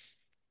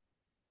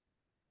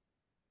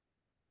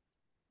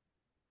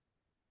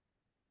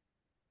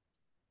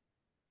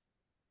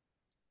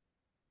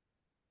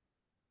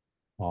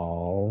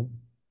好，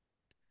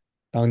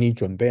当你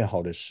准备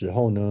好的时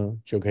候呢，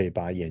就可以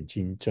把眼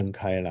睛睁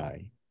开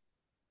来。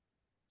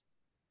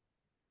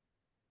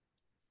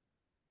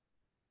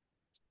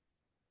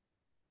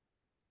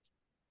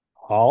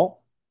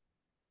好，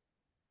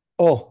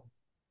哦，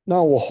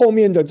那我后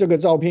面的这个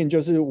照片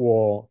就是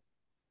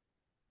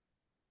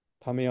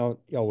他们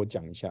要我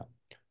讲一下，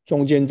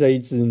中间这一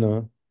只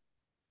呢，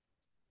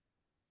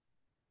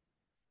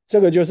这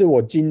个就是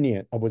我今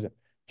年哦，不是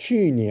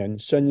去年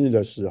生日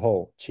的时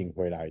候请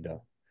回来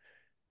的。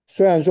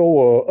虽然说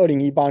我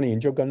2018年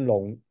就跟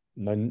龙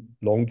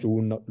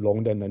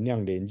的能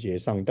量连接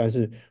上，但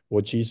是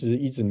我其实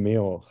一直没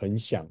有很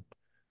想，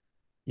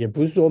也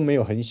不是说没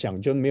有很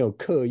想，就没有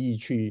刻意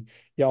去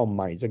要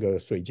买这个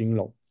水晶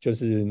龙，就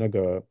是那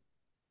个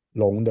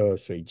龙的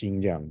水晶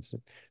这样子。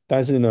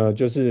但是呢，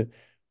就是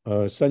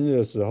生日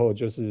的时候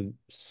就是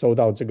收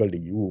到这个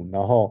礼物，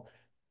然后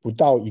不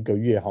到1个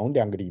月，好像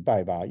2个礼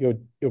拜吧，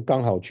又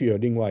刚好去了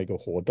另外一个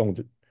活动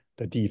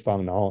的地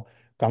方，然后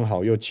刚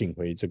好又请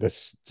回这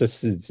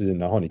4只，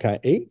然后你看，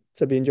诶，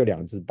这边就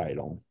2只白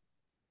龙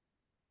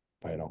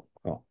啊、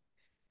哦，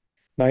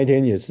那一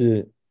天也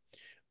是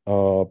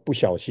不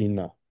小心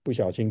不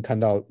小心看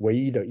到唯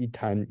一的一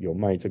摊有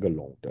卖这个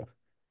龙的，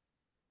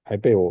还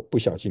被我不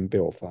小心被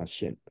我发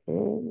现。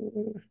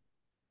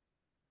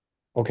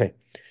OK，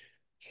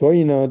所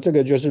以呢，这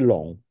个就是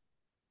龙。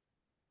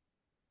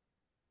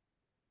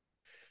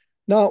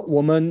那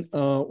我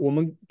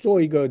们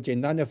做一个简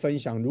单的分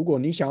享。如果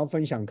你想要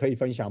分享，可以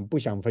分享；不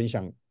想分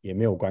享也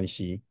没有关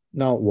系。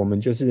那我们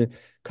就是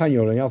看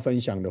有人要分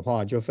享的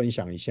话，就分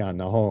享一下，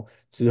然后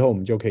之后我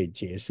们就可以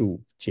结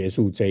束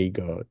这一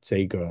个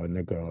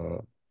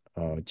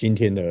今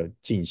天的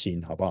静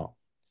心，好不好？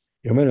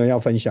有没有人要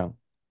分享？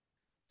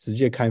直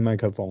接开麦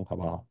克风，好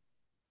不好？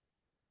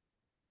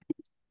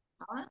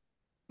好啊，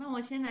那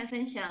我先来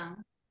分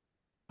享。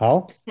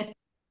好好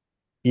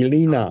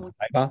，，Elena，我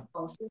来吧。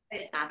总是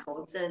会打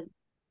头阵。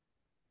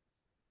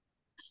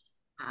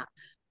好，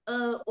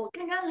我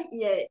刚刚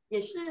也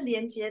是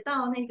连接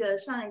到那个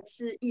上一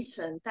次奕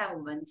晨带我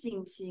们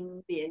静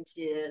心连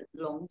接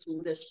龙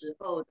族的时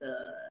候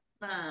的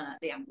那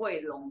2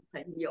位龙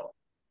朋友。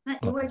那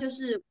一位就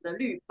是我的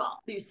绿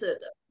宝，绿色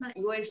的，那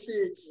一位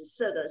是紫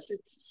色的，是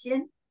紫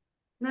仙。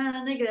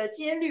那个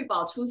今天绿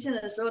宝出现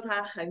的时候，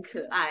它很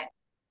可爱，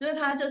就是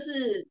它就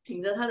是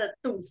挺着它的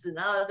肚子，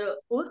然后就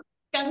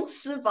刚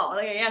吃饱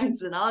那个样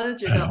子，然后就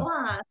觉得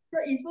哇，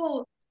就一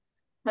副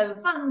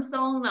很放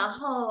松，然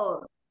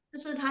后就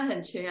是他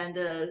很全然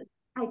的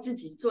爱自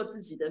己、做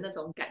自己的那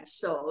种感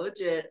受，我就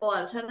觉得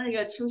哇，他那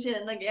个出现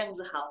的那个样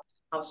子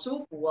好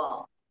舒服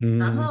哦。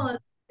然后嗯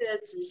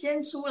紫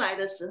仙出来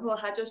的时候，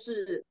他就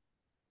是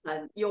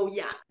很优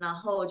雅，然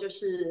后就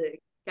是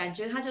感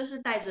觉他就是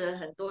带着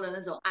很多的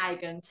那种爱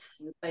跟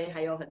慈悲，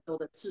还有很多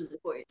的智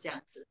慧，这样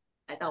子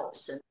来到我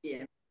身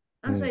边。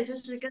那所嗯以就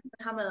是跟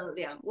他们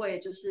2位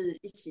就是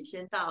一起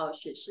先到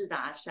雪士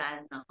达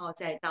山，然后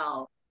再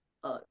到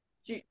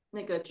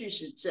巨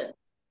石阵。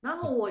然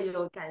后我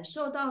有感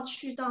受到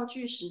去到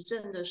巨石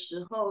阵的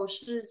时候，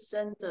是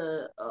真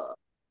的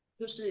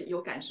就是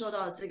有感受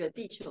到这个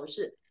地球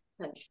是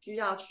很需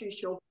要去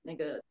修补那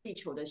个地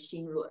球的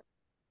心轮。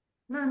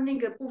那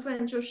个部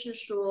分就是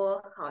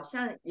说，好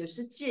像也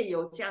是借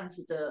由这样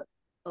子的，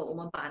我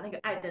们把那个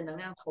爱的能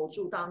量投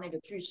注到那个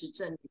巨石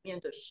阵里面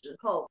的时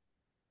候，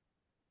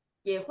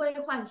也会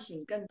唤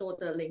醒更多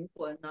的灵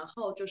魂，然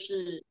后就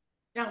是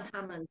让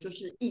他们就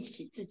是忆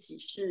起自己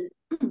是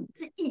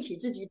忆起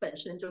自己本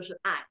身就是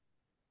爱。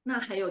那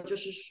还有就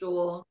是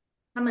说，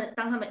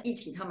当他们忆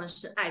起他们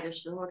是爱的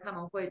时候，他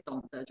们会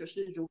懂得就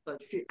是如何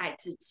去爱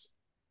自己，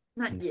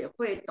那嗯。也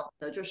会懂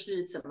得就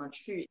是怎么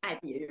去爱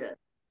别人。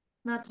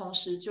那同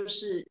时就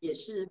是也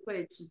是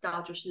会知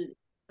道就是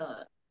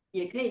呃，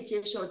也可以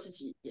接受自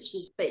己也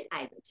是被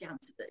爱的这样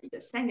子的一个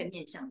3个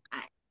面向的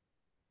爱。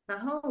然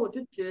后我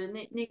就觉得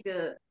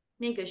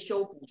那个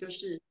修补，就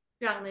是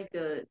让那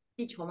个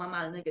地球妈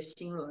妈的那个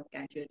心轮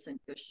感觉整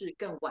个是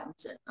更完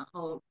整，然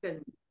后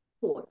更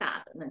扩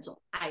大的那种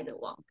爱的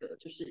网格，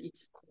就是一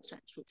直扩散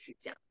出去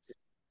这样子。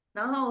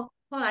然后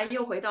后来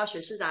又回到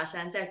雪士达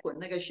山，在滚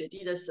那个雪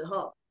地的时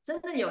候，真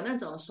的有那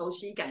种熟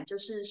悉感，就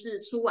是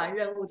出完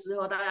任务之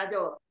后，大家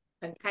就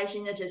很开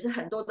心，而且是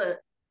很多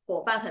的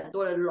伙伴，很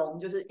多的龙，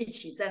就是一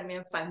起在那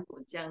边翻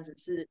滚，这样子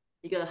是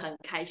一个很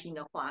开心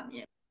的画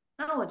面。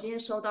那我今天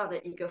收到的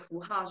一个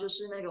符号就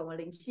是那个我们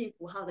灵气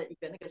符号的一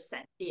个那个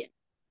闪电，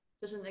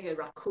就是那个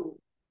Raku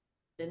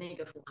的那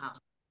个符号。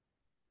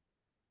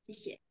谢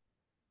谢。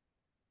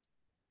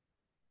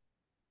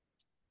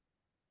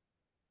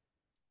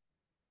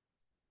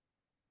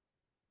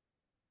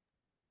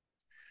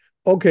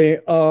Okay,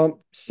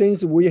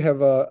 since we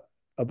have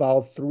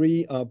about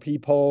three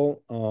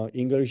people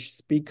English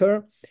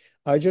speaker,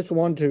 I just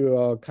want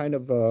to kind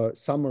of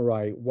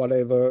summarize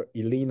whatever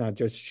Elena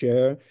just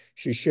shared.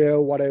 She shared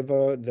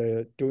whatever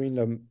during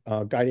the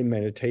guided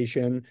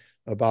meditation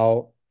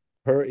about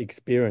her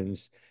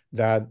experience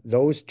that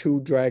those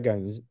two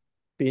dragons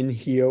been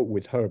here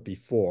with her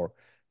before.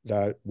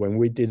 That when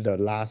we did the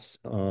last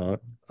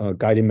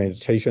guided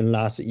meditation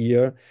last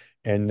year,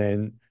 and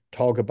then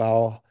talk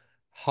about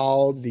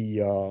how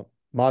the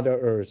Mother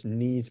Earth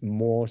needs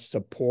more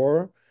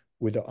support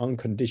with the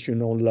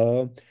unconditional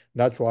love.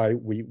 That's why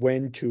we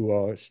went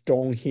to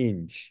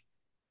Stonehenge.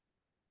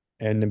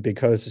 And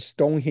because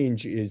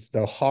Stonehenge is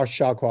the heart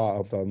chakra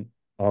of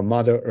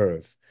Mother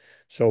Earth.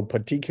 So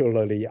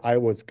particularly, I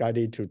was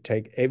guided to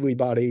take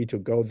everybody to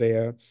go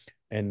there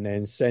and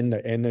then send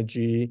the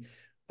energy,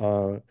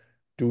 uh,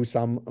 do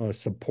some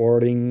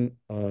supporting,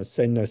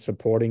 send a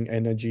supporting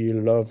energy,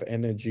 love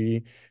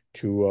energy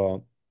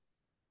to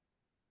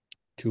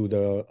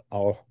the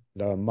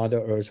Mother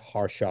Earth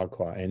heart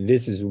chakra, and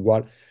this is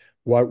what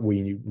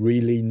we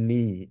really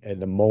need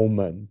at the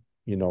moment.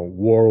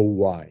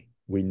 Worldwide,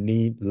 we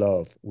need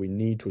love. We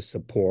need to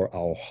support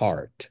our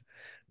heart.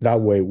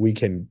 That way, we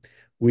can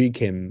we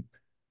can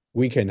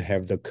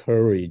have the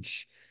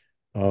courage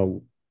uh,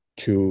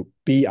 to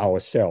be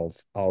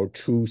ourselves, our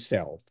true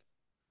self.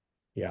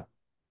 Yeah.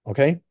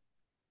 Okay.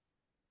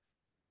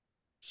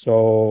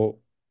 So,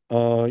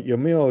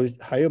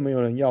 还有没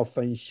有人要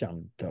分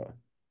享的？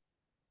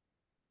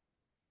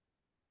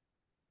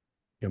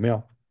有没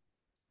有？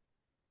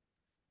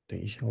等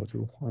一下，我这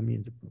个画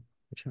面怎么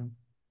好像？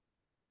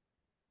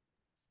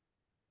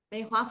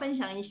美华分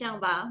享一项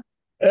吧。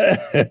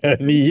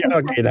你要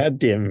给他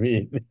点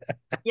名？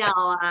要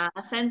啊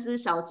，3只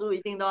小猪一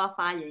定都要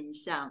发言一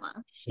下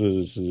嘛。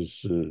是是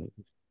是，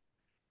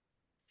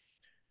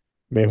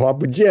美华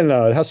不见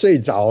了，她睡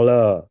着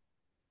了。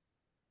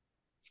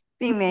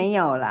并没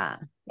有啦，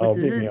我哦，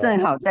只并没有。是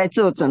正好在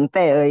做准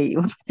备而已，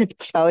我在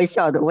瞧一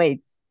笑的位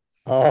置。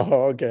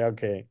哦，OK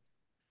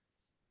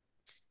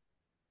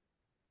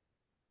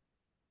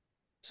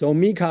OK。So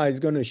Mika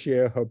is going to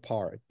share her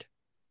part.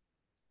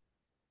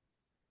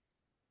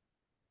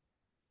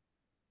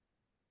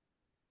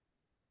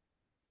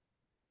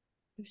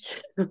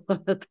 我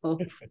的头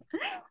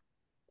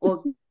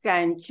我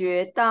感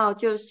觉到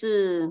就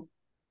是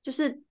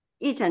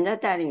奕晨在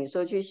带领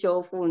说去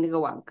修复那个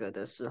网格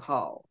的时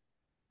候，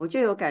我就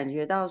有感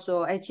觉到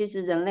说，哎，其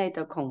实人类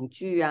的恐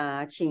惧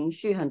啊、情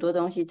绪很多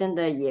东西，真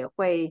的也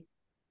会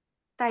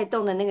带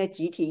动的那个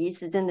集体意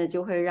识，真的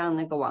就会让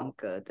那个网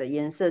格的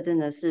颜色真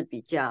的是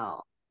比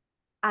较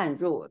暗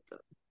弱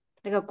的，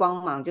那个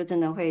光芒就真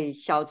的会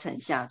消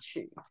沉下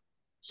去。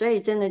所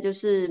以真的就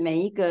是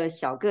每一个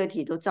小个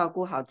体都照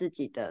顾好自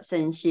己的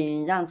身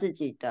心，让自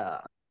己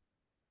的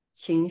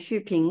情绪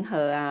平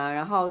和啊，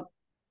然后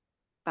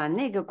把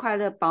那个快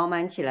乐饱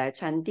满起来，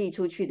传递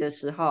出去的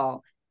时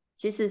候，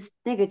其实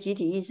那个集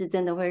体意识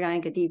真的会让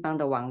一个地方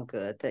的网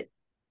格的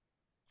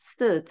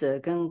色泽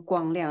跟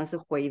光亮是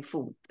恢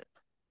复的。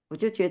我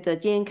就觉得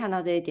今天看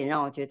到这一点，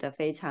让我觉得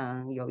非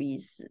常有意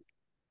思。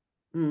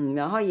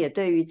然后也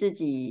对于自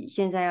己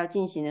现在要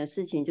进行的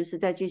事情，就是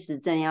在巨石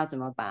阵要怎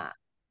么把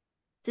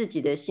自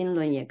己的心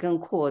轮也更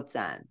扩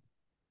展，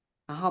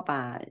然后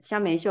把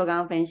像梅秀刚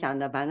刚分享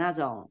的，把那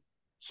种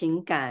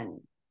情感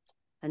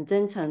很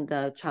真诚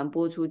的传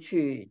播出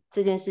去，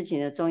这件事情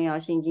的重要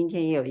性，今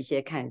天也有一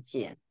些看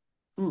见。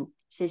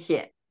谢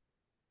谢。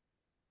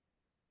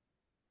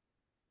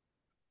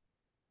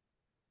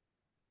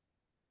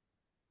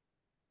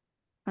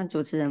那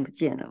主持人不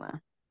见了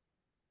吗？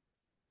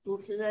主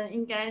持人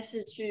应该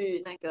是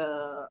去那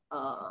个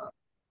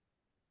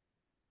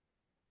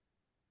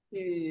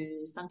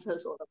去上厕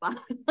所的吧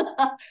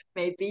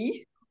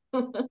？maybe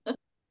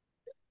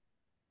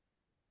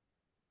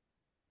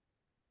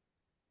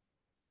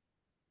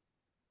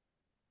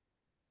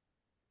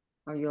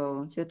哎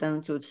呦，就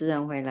等主持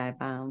人回来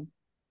吧。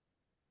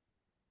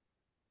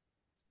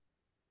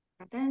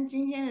但是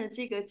今天的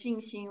这个静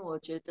心，我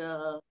觉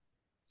得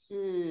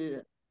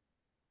是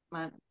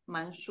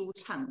蛮舒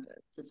畅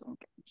的这种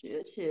感觉，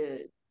而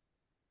且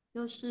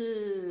就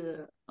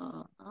是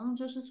好像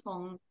就是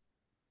从，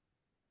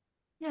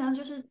好像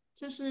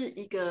就是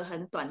一个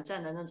很短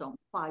暂的那种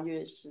跨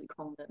越时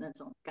空的那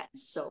种感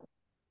受，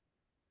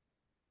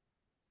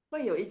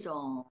会有一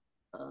种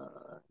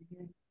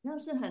那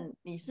是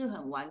你是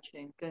很完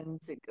全跟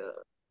这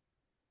个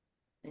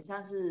很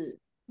像是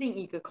另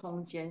一个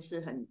空间是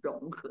很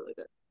融合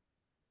的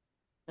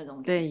那种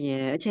感觉。对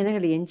耶，而且那个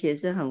连接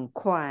是很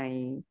快，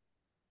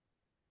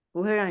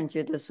不会让你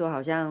觉得说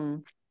好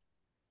像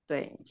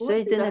对，不会所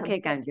以真的可觉得很以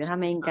感觉他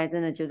们应该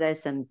真的就在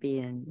身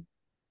边。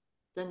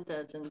真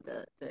的真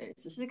的对，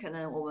只是可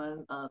能我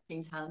们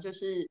平常就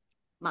是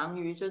忙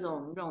于这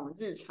种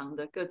日常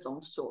的各种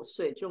琐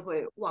碎，就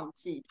会忘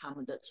记他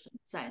们的存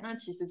在。那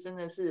其实真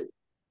的是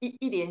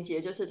一连接，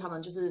就是他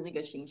们就是那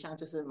个形象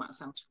就是马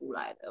上出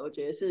来的，我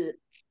觉得是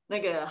那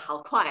个好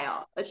快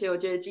哦，而且我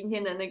觉得今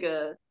天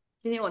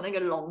我那个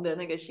龙的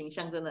那个形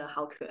象真的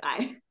好可爱。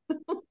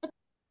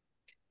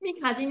米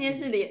卡今天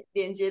是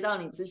连接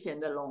到你之前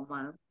的龙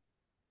吗？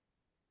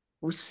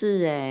不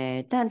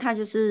是但它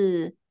就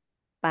是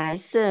白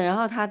色，然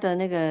后它的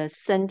那个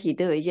身体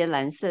都有一些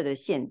蓝色的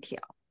线条。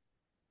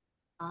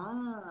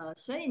啊，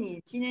所以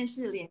你今天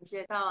是连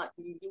接到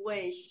一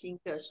位新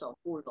的守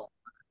护龙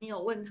吗？你有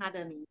问他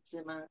的名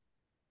字吗？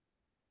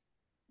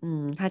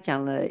他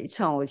讲了一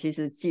串，我其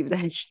实记不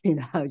太清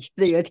了，我觉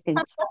得有点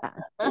长。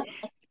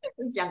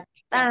讲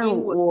但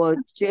英文。我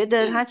觉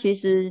得它其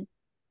实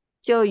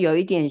就有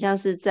一点像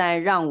是在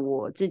让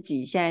我自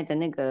己现在的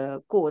那个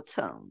过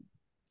程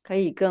可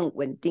以更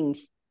稳定、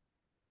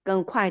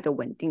更快的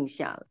稳定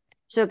下来。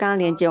所以刚刚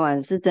连接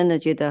完是真的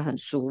觉得很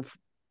舒服。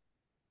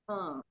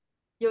嗯，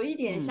有一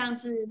点嗯，像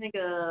是那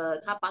个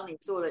他帮你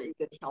做了一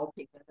个调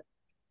频的，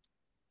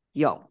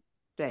有，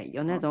对，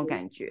有那哦，种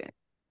感觉。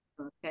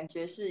感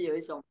觉是有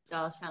一种比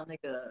较像那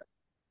个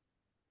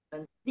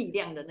力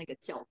量的那个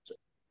校准。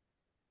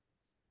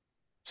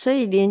所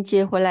以连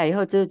接回来以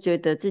后，就觉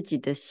得自己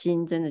的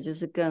心真的就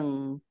是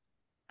更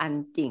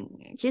安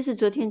定其实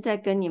昨天在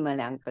跟你们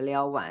两个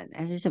聊完，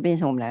还是变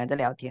成我们两个在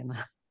聊天嘛？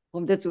我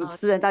们的主啊，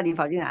持人到底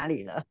跑去哪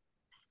里了？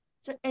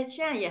现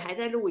在也还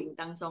在录影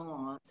当中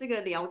哦，这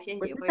个聊天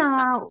我知也会上。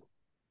道啊，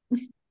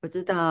我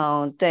知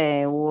道，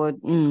对我，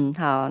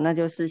好，那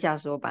就私下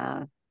说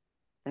吧，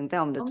等待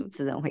我们的我们主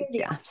持人可以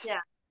聊回家。一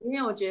下，因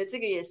为我觉得这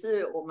个也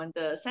是我们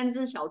的三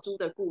只小猪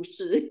的故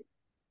事。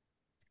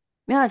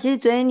没有，其实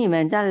昨天你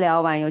们在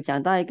聊完有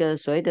讲到一个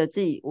所谓的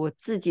我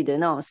自己的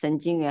那种神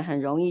经元，很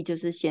容易就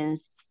是先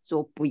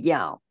说不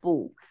要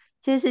不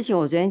这件事情。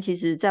我昨天其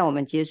实在我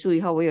们结束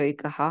以后，我有一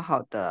个好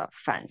好的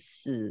反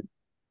思，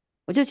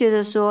我就觉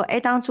得嗯说，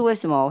当初为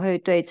什么我会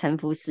对《沉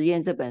浮实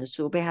验》这本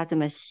书被它这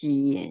么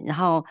吸引，然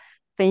后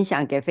分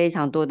享给非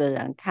常多的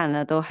人看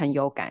了都很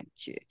有感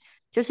觉，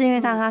就是因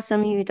为当嗯他生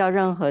命遇到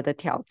任何的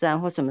挑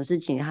战或什么事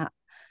情，他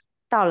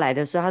到来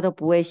的时候，他都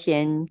不会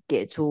先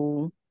给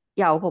出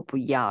要或不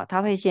要，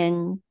他会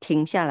先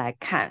停下来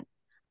看，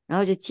然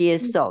后就接嗯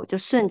受，就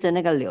顺着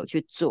那个流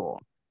去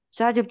做。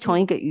所以他就从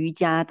嗯一个瑜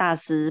伽大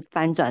师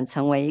翻转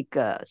成为一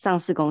个上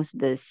市公司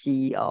的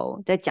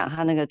CEO，在讲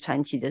他那个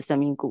传奇的生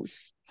命故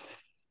事。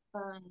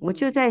我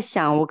就嗯，在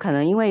想，我可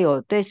能因为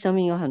对生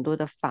命有很多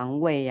的防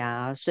卫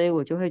啊，所以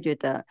我就会觉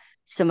得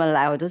什么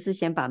来，我都是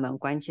先把门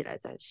关起来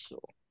再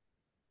说。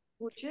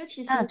我觉得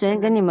其那昨天实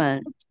可能跟你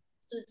们，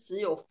是只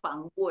有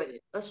防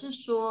卫，而是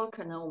说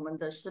可能我们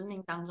的生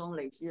命当中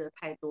累积了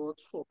太多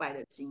挫败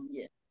的经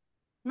验，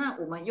那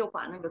我们又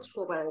把那个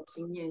挫败的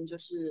经验就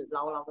是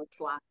牢牢的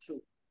抓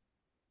住，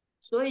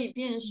所以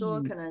变成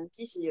说，可能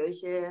即使有一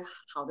些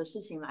好的事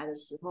情来的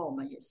时候，我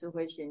们也是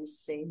会先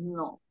say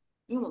no，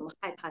因为我们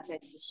害怕再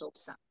次受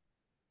伤。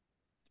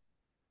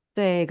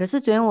对，可是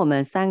昨天我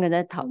们3个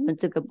在讨论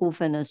这个部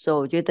分的时候，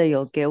我觉得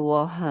有给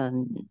我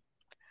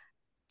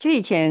就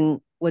以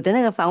前我的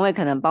那个防卫，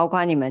可能包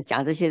括你们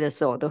讲这些的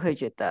时候，我都会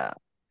觉得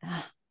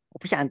啊，我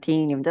不想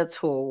听你们在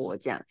戳我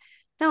这样。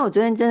但我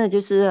昨天真的就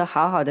是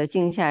好好的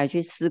静下来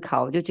去思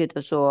考，我就觉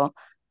得说，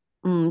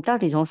到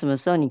底从什么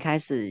时候你开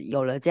始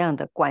有了这样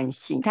的惯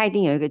性？它一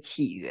定有一个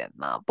起源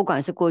嘛，不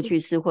管是过去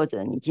式或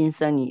者你今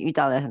生你遇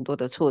到了很多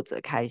的挫折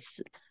开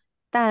始。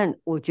但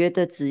我觉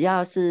得只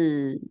要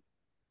是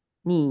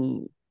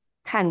你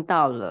看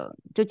到了，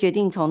就决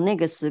定从那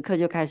个时刻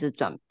就开始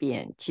转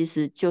变，其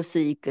实就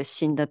是一个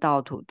新的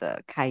道途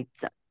的开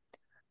展。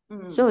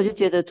所以我就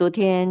觉得昨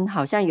天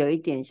好像有一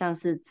点像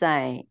是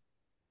在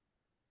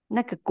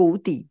那个谷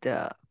底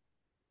的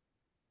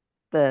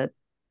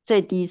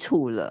最低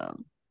处了，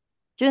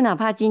就哪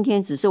怕今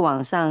天只是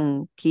往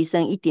上提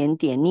升一点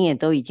点，你也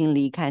都已经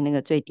离开那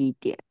个最低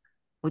点。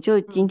我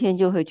就今天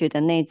就会觉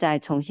得内在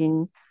重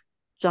新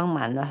装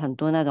满了很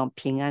多那种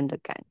平安的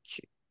感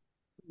觉。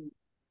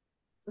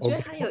我觉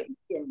得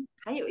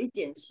还有一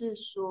点是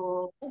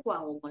说，不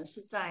管我们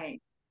是在，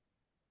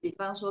比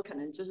方说，可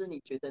能就是你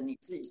觉得你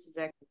自己是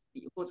在谷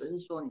底，或者是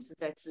说你是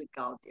在制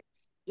高点，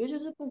我觉得就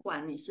是不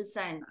管你是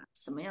在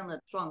什么样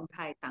的状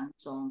态当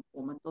中，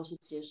我们都是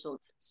接受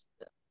自己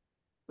的。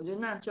我觉得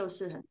那就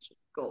是很足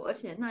够，而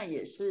且那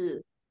也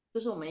是，就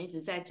是我们一直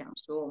在讲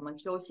说，我们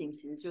修行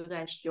其实就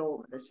在修我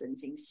们的神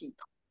经系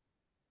统。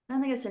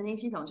那个神经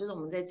系统就是我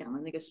们在讲的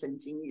那个神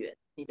经元，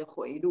你的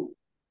回路，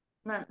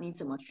那你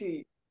怎么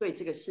去对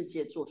这个世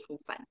界做出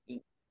反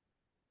应？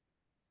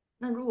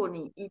那如果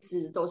你一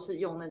直都是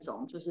用那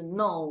种就是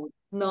no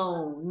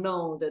no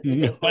no 的这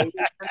个回路，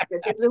那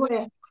个就是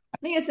会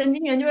那个神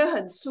经元就会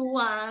很粗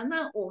啊。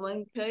那我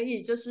们可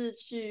以就是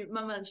去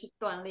慢慢去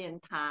锻炼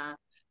它，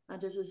那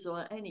就是说，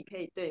哎，你可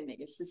以对每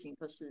个事情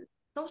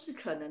都是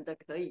可能的，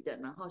可以的，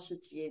然后是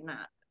接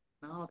纳的，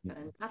然后可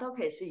能它都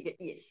可以是一个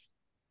yes。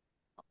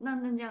那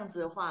这样子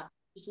的话，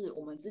就是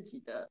我们自己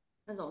的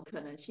那种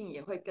可能性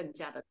也会更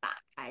加的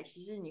打开。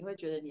其实你会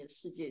觉得你的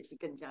世界也是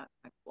更加的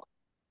宽广，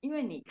因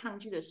为你抗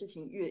拒的事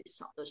情越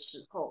少的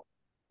时候，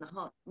然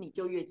后你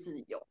就越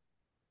自由。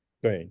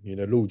对，你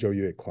的路就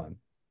越宽。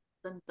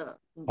真的，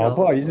哦，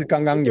不好意思，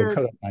刚刚有客就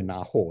是人来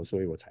拿货，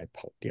所以我才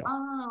跑掉。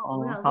我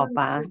哦，想说你是好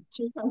吧，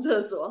去上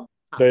厕所。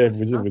好，对，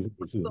不是，然后不是，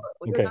不是。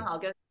我就刚 OK，好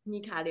跟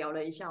妮卡聊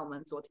了一下，我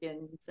们昨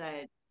天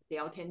在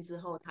聊天之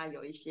后，他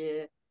有一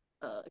些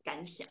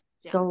感想，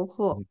这样子。收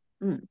获，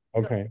对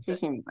OK，谢对，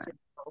谢你们，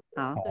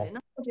好，对，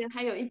那我觉得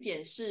还有一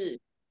点是，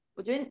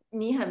我觉得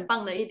你很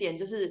棒的一点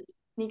就是，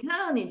你看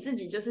到你自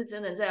己就是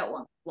真的在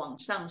往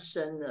上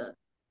升了。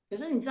可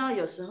是你知道，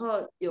有时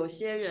候有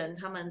些人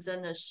他们真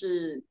的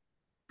是，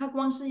他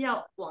光是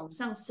要往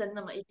上升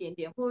那么一点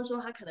点，或者说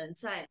他可能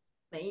在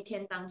每一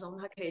天当中，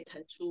他可以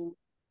腾出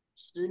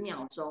10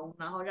秒钟，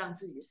然后让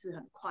自己是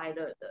很快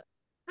乐的，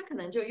他可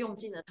能就用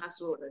尽了他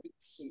所有的力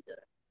气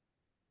的。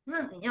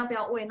那你要不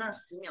要为那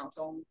10秒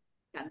钟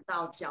感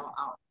到骄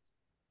傲？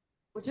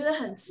我觉得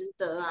很值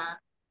得啊，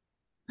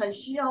很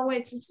需要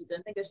为自己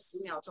的那个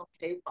10秒钟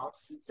可以保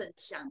持正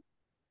向，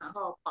然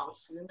后保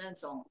持那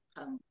种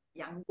很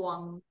阳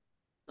光、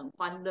很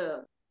欢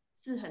乐，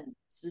是很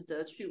值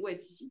得去为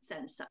自己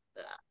赞赏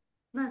的啊。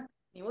那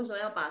你为什么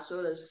要把所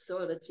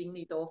有的精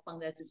力都放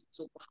在自己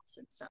做不好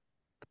身上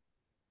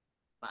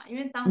吧？因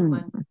为当我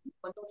们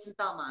都知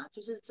道嘛，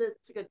就是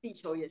这个地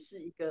球也是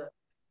一个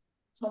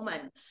充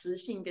满磁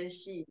性跟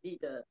吸引力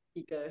的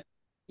一个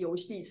游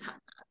戏场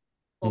啊。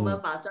我们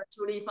嗯，把专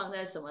注力放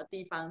在什么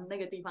地方，那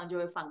个地方就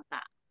会放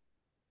大。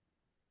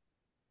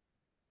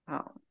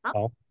好，好，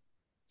好。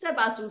再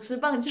把主持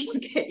棒交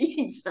给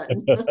奕晨。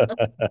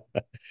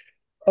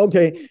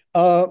Okay,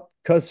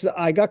 because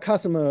I got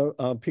customer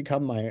pick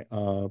up my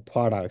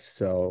products,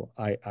 so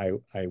I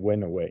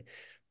went away.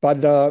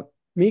 But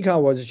Mika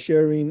was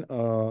sharing.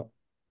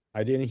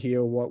 I didn't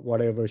hear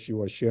whatever she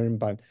was sharing,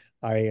 but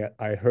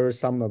I heard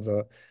some of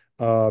the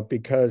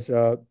because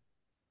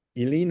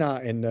Elena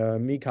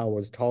and Mika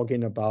was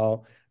talking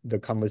about the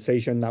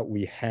conversation that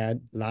we had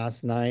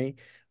last night.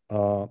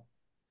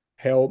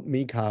 Help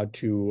Mika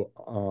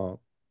to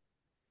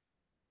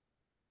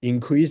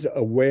increase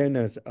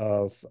awareness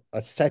of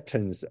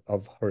acceptance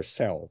of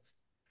herself.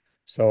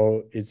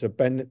 So it's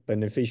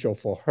beneficial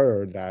for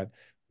her that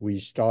we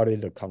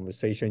started the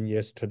conversation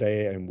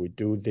yesterday and we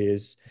do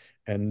this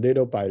and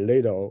little by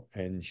little,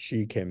 and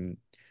she can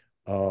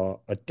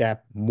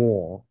adapt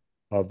more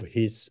of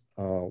his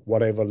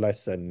whatever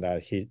lesson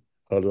that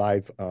her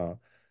life uh,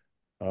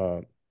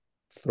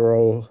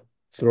 throw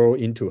throw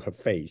into her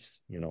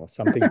face,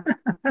 something.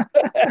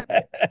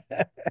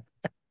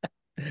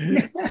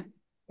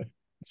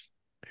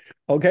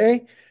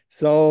 OK,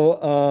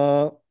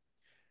 so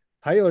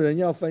还有人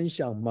要分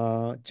享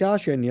吗？嘉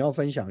璇，你要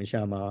分享一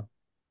下吗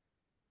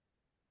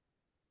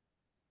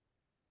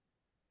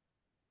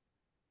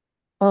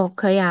哦，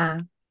可以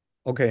啊。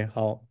？OK，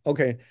好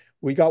，OK，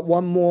 we got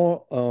one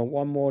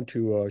more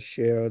to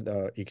share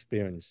the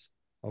experience.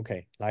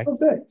 OK， 来。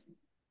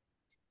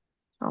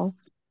好，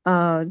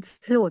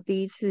这是我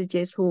第一次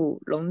接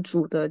触龙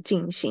族的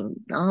静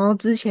心，然后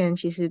之前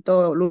其实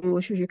都有陆陆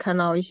续续看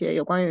到一些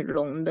有关于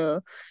龙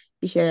的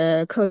一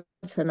些课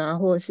程啊，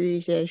或者是一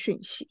些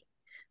讯息，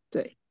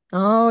对。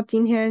然后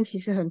今天其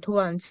实很突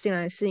然进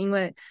来，是因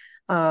为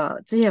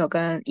之前有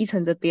跟依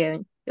晨这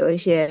边有一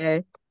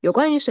些有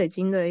关于水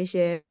晶的一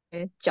些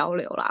交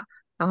流啦，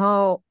然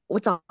后我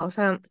早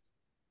上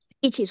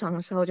一起床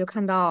的时候就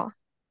看到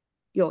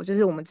有就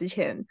是我们之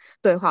前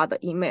对话的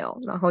email，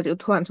然后就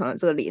突然传了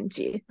这个链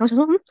接，然后想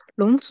说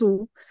龙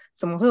族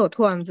怎么会有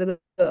突然这个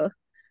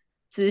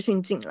资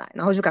讯进来，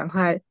然后就赶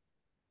快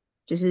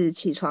就是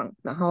起床，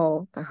然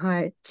后赶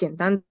快简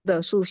单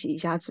的梳洗一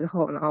下之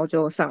后，然后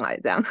就上来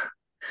这样。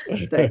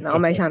对，然后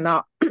没想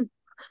到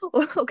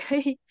我可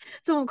以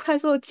这么快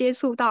速地接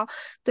触到，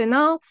对，然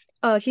后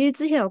其实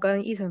之前有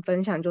跟依晨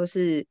分享，就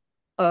是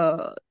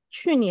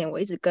去年我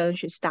一直跟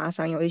学士大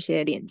商有一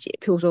些连接，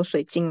譬如说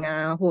水晶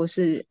啊，或者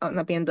是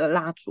那边的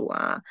蜡烛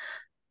啊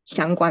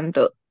相关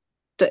的，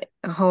对，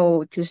然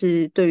后就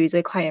是对于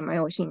这块也蛮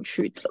有兴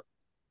趣的。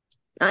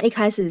那一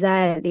开始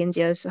在连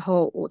接的时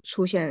候，我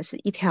出现的是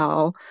一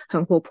条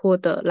很活泼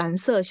的蓝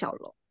色小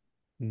龙，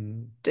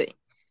嗯，对。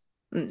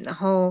然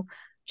后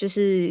就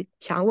是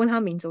想要问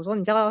他名字，我说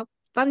你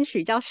帮你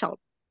取叫小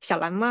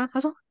兰吗？他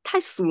说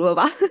太俗了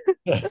吧，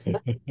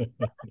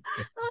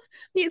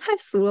你也太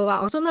俗了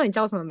吧。我说那你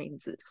叫什么名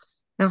字？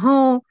然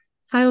后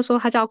他又说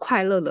他叫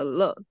快乐的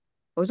乐。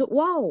我说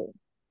哇哦，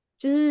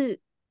就是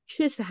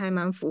确实还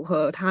蛮符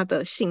合他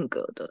的性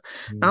格的。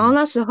然后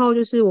那时候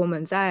就是我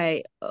们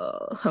在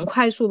很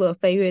快速的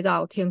飞跃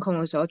到天空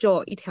的时候，就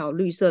有一条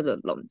绿色的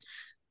龙，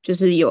就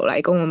是有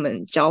来跟我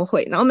们交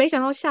汇。然后没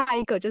想到下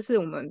一个就是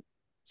我们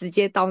直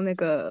接到那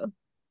个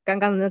刚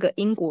刚的那个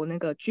英国那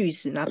个巨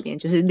石那边，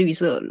就是绿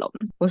色的龙。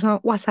我说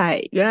哇塞，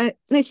原来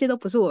那些都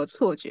不是我的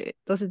错觉，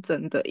都是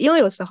真的。因为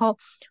有时候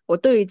我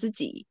对于自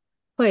己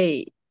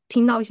会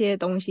听到一些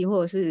东西，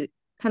或者是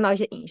看到一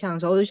些影像的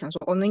时候，我就想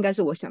说，哦，那应该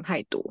是我想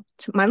太多，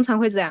蛮常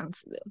会这样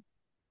子的。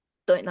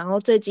对，然后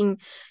最近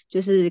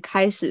就是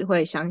开始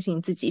会相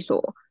信自己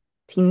所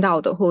听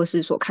到的，或者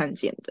是所看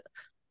见的。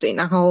对，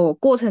然后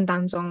过程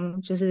当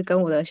中就是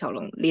跟我的小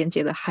龙连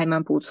接的还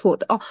蛮不错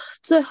的哦。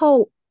最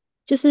后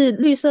就是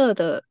绿色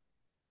的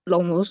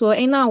龙，我就说，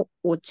哎，那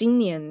我今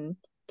年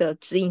的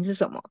指引是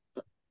什么？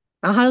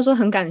然后他就说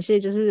很感谢，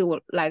就是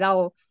我来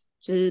到，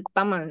就是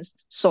帮忙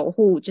守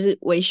护，就是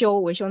维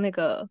修那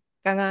个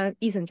刚刚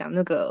医生讲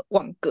那个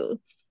网格。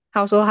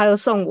他说他就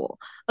送我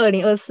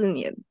2024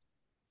年，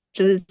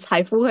就是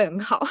财富会很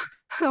好，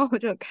然后我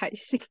就很开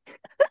心。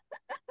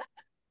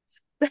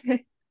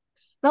对，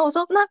然后我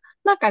说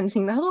那感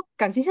情呢？他说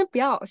感情先不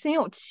要，先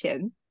有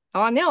钱，好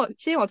吧？你要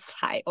先有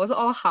财。我说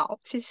哦好，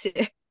谢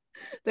谢。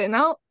对，然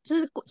后就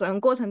是整个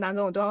过程当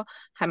中，我都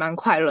还蛮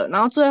快乐。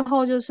然后最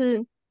后就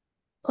是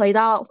回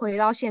到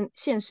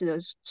现实的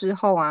之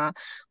后啊，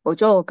我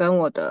就跟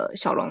我的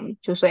小龙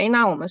就说：“哎，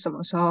那我们什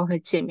么时候会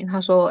见面？”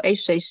他说：“哎，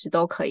随时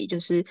都可以，就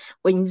是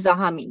我已经知道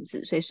他的名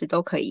字，随时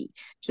都可以，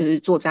就是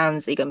做这样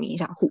子一个冥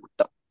想互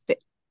动。”对，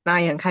那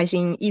也很开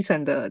心一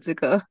晨的这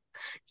个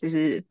就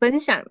是分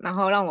享，然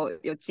后让我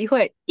有机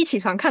会一起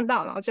床看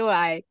到，然后就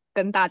来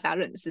跟大家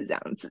认识这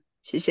样子。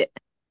谢谢。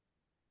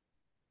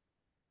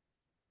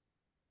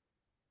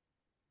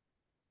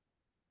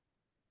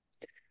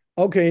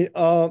OK，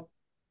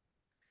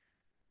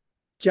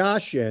嘉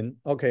璇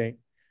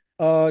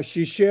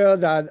，OK，she shared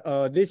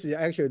that this is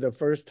actually the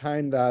first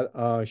time that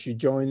she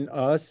joined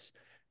us,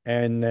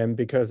 and then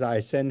because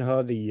I sent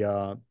her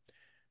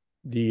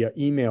the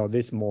email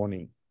this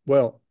morning.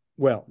 Well,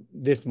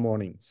 this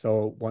morning.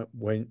 So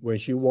when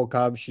she woke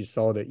up, she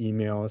saw the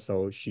email,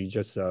 so she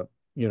just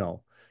you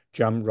know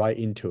jumped right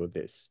into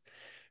this.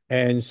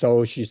 And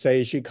so she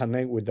says she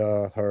connect with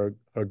her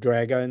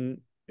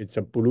dragon. It's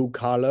a blue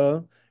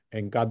color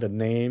and got the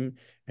name.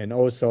 And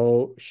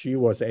also she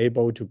was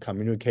able to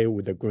communicate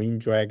with the green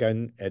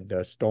dragon at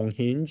the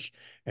Stonehenge.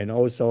 And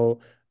also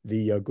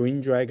the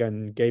green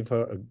dragon gave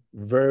her a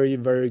very,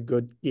 very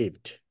good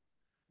gift,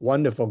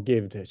 wonderful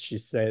gift. She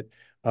said,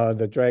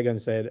 the dragon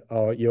said,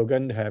 you're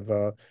going to have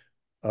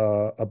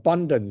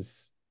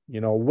abundance,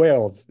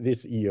 wealth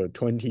this year,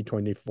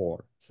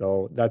 2024.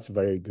 So that's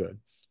very good.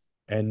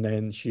 And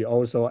then she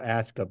also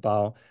asked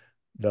about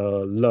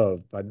the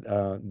love, but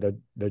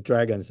the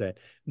dragon said,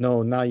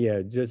 "No, not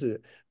yet. Just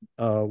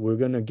we're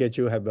gonna get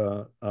you have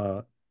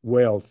a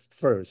wealth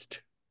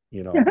first,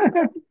 you know."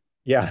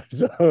 Yeah,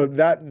 so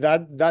that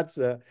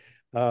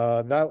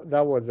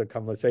was a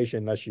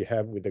conversation that she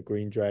had with the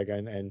green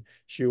dragon, and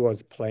she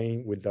was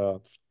playing with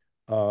the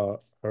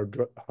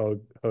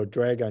her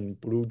dragon,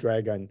 blue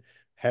dragon,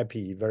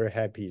 happy, very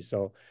happy.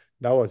 So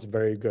that was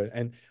very good.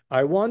 And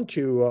I want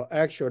to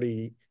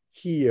actually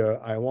here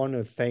I want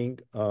to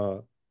thank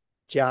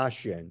Jia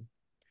Xuan,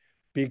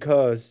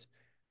 because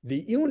the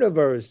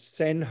universe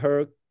sent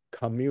her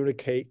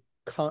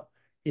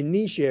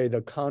initiate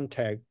the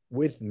contact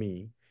with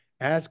me,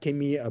 asking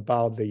me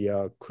about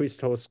the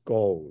crystal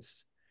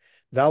skulls.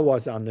 That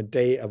was on the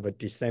day of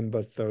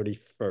December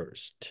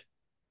 31st.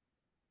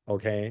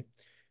 Okay,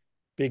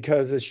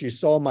 because she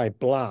saw my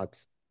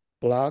blogs.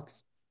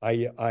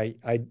 I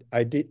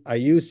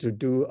used to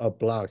do a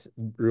blogs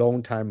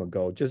long time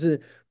ago， 就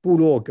是部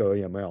落格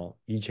有没有？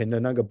以前的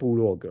那个部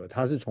落格，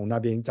他是从那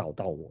边找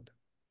到我的。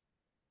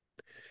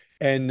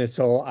And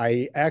so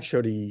I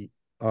actually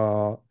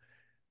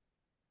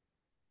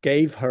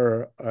gave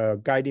her a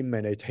guided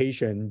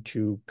meditation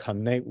to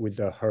connect with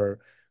her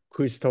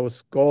crystal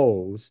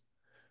skulls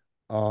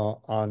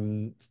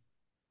on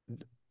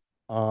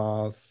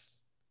uh,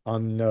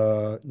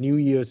 New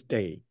Year's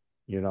Day,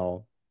 you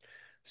know.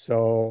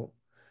 So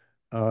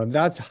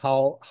that's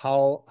how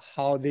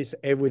this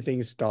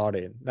everything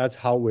started. That's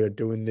how we're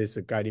doing this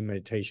guided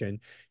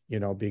meditation, you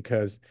know,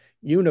 because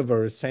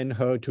universe sent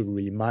her to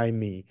remind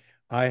me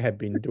I have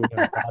been doing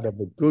a lot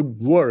of good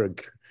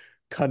work.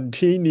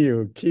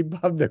 Continue, keep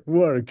up the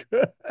work.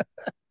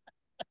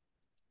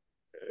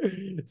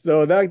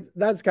 So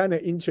that's kind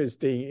of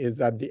interesting.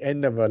 Is at the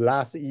end of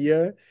last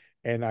year,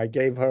 and I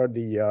gave her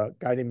the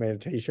guided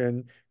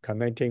meditation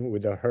connecting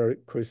with her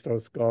crystal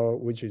skull,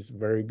 which is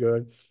very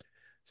good.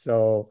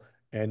 So,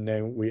 and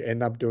then we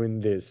end up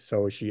doing this.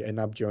 So she end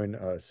up joining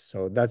us.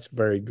 So that's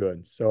very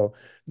good. So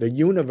the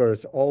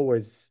universe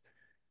always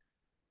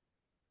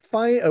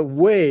find a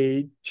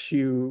way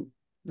to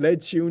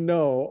let you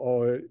know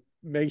or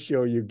make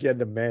sure you get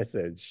the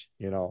message,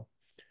 you know.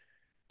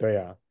 对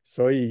啊，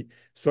所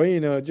以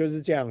呢就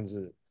是这样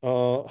子。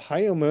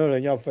还有没有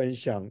人要分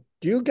享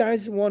？Do you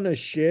guys want to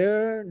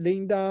share,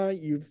 Linda?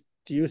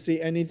 Do you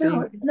see anything?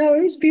 No,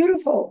 it was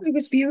beautiful. It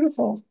was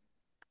beautiful.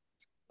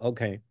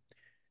 Okay.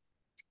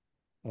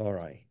 All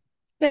right.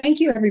 Thank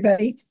you,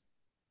 everybody.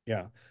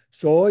 Yeah.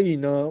 所以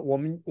呢，我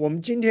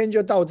们今天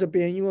就到这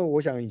边，因为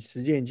我想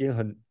时间已经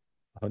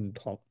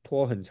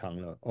拖很长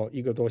了哦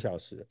，1个多小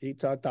时，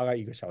大概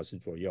1个小时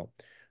左右。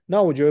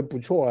那我觉得不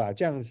错啦，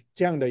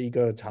这样的一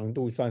个长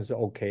度算是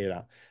OK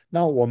啦。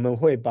那我们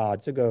会把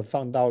这个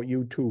放到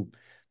YouTube，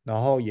然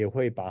后也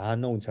会把它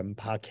弄成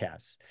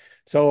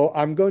Podcast。So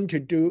I'm going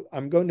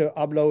to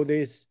upload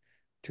this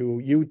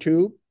to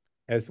YouTube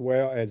as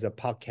well as a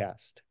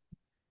podcast.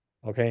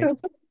 OK，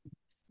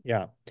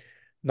 yeah。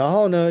然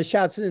后呢，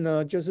下次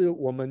呢，就是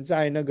我们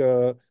在那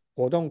个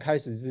活动开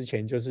始之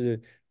前，就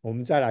是我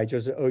们再来就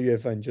是2月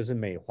份，就是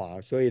美华，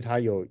所以他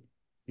有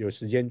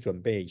时间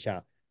准备一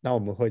下。那我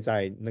们会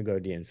在那个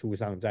脸书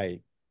上再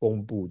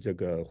公布这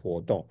个活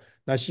动。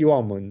那希望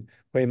我们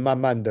会慢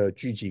慢的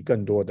聚集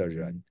更多的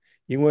人，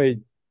因为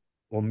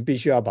我们必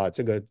须要把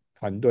这个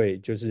团队，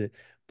就是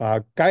把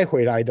该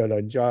回来的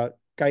人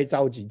该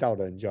召集到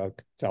的人就要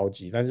召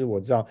集。但是我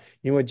知道，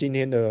因为今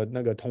天的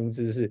那个通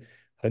知是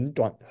很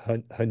短、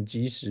很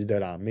及时的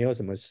啦，没有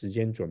什么时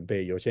间准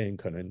备，有些人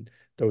可能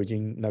都已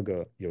经那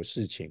个有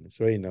事情，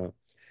所以呢，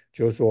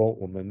就是说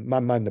我们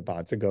慢慢的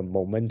把这个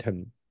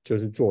momentum 就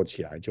是做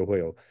起来，就会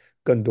有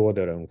更多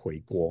的人回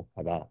国，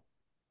好不好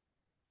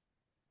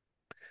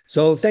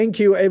？So thank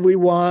you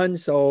everyone.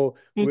 So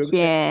谢 we're going to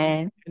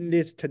谢， end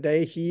this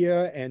today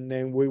here, and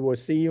then we will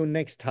see you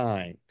next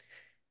time.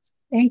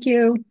 Thank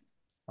you.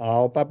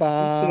 好，拜谢谢，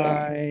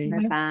拜，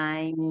拜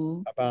拜。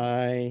拜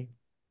拜。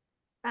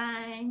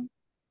拜。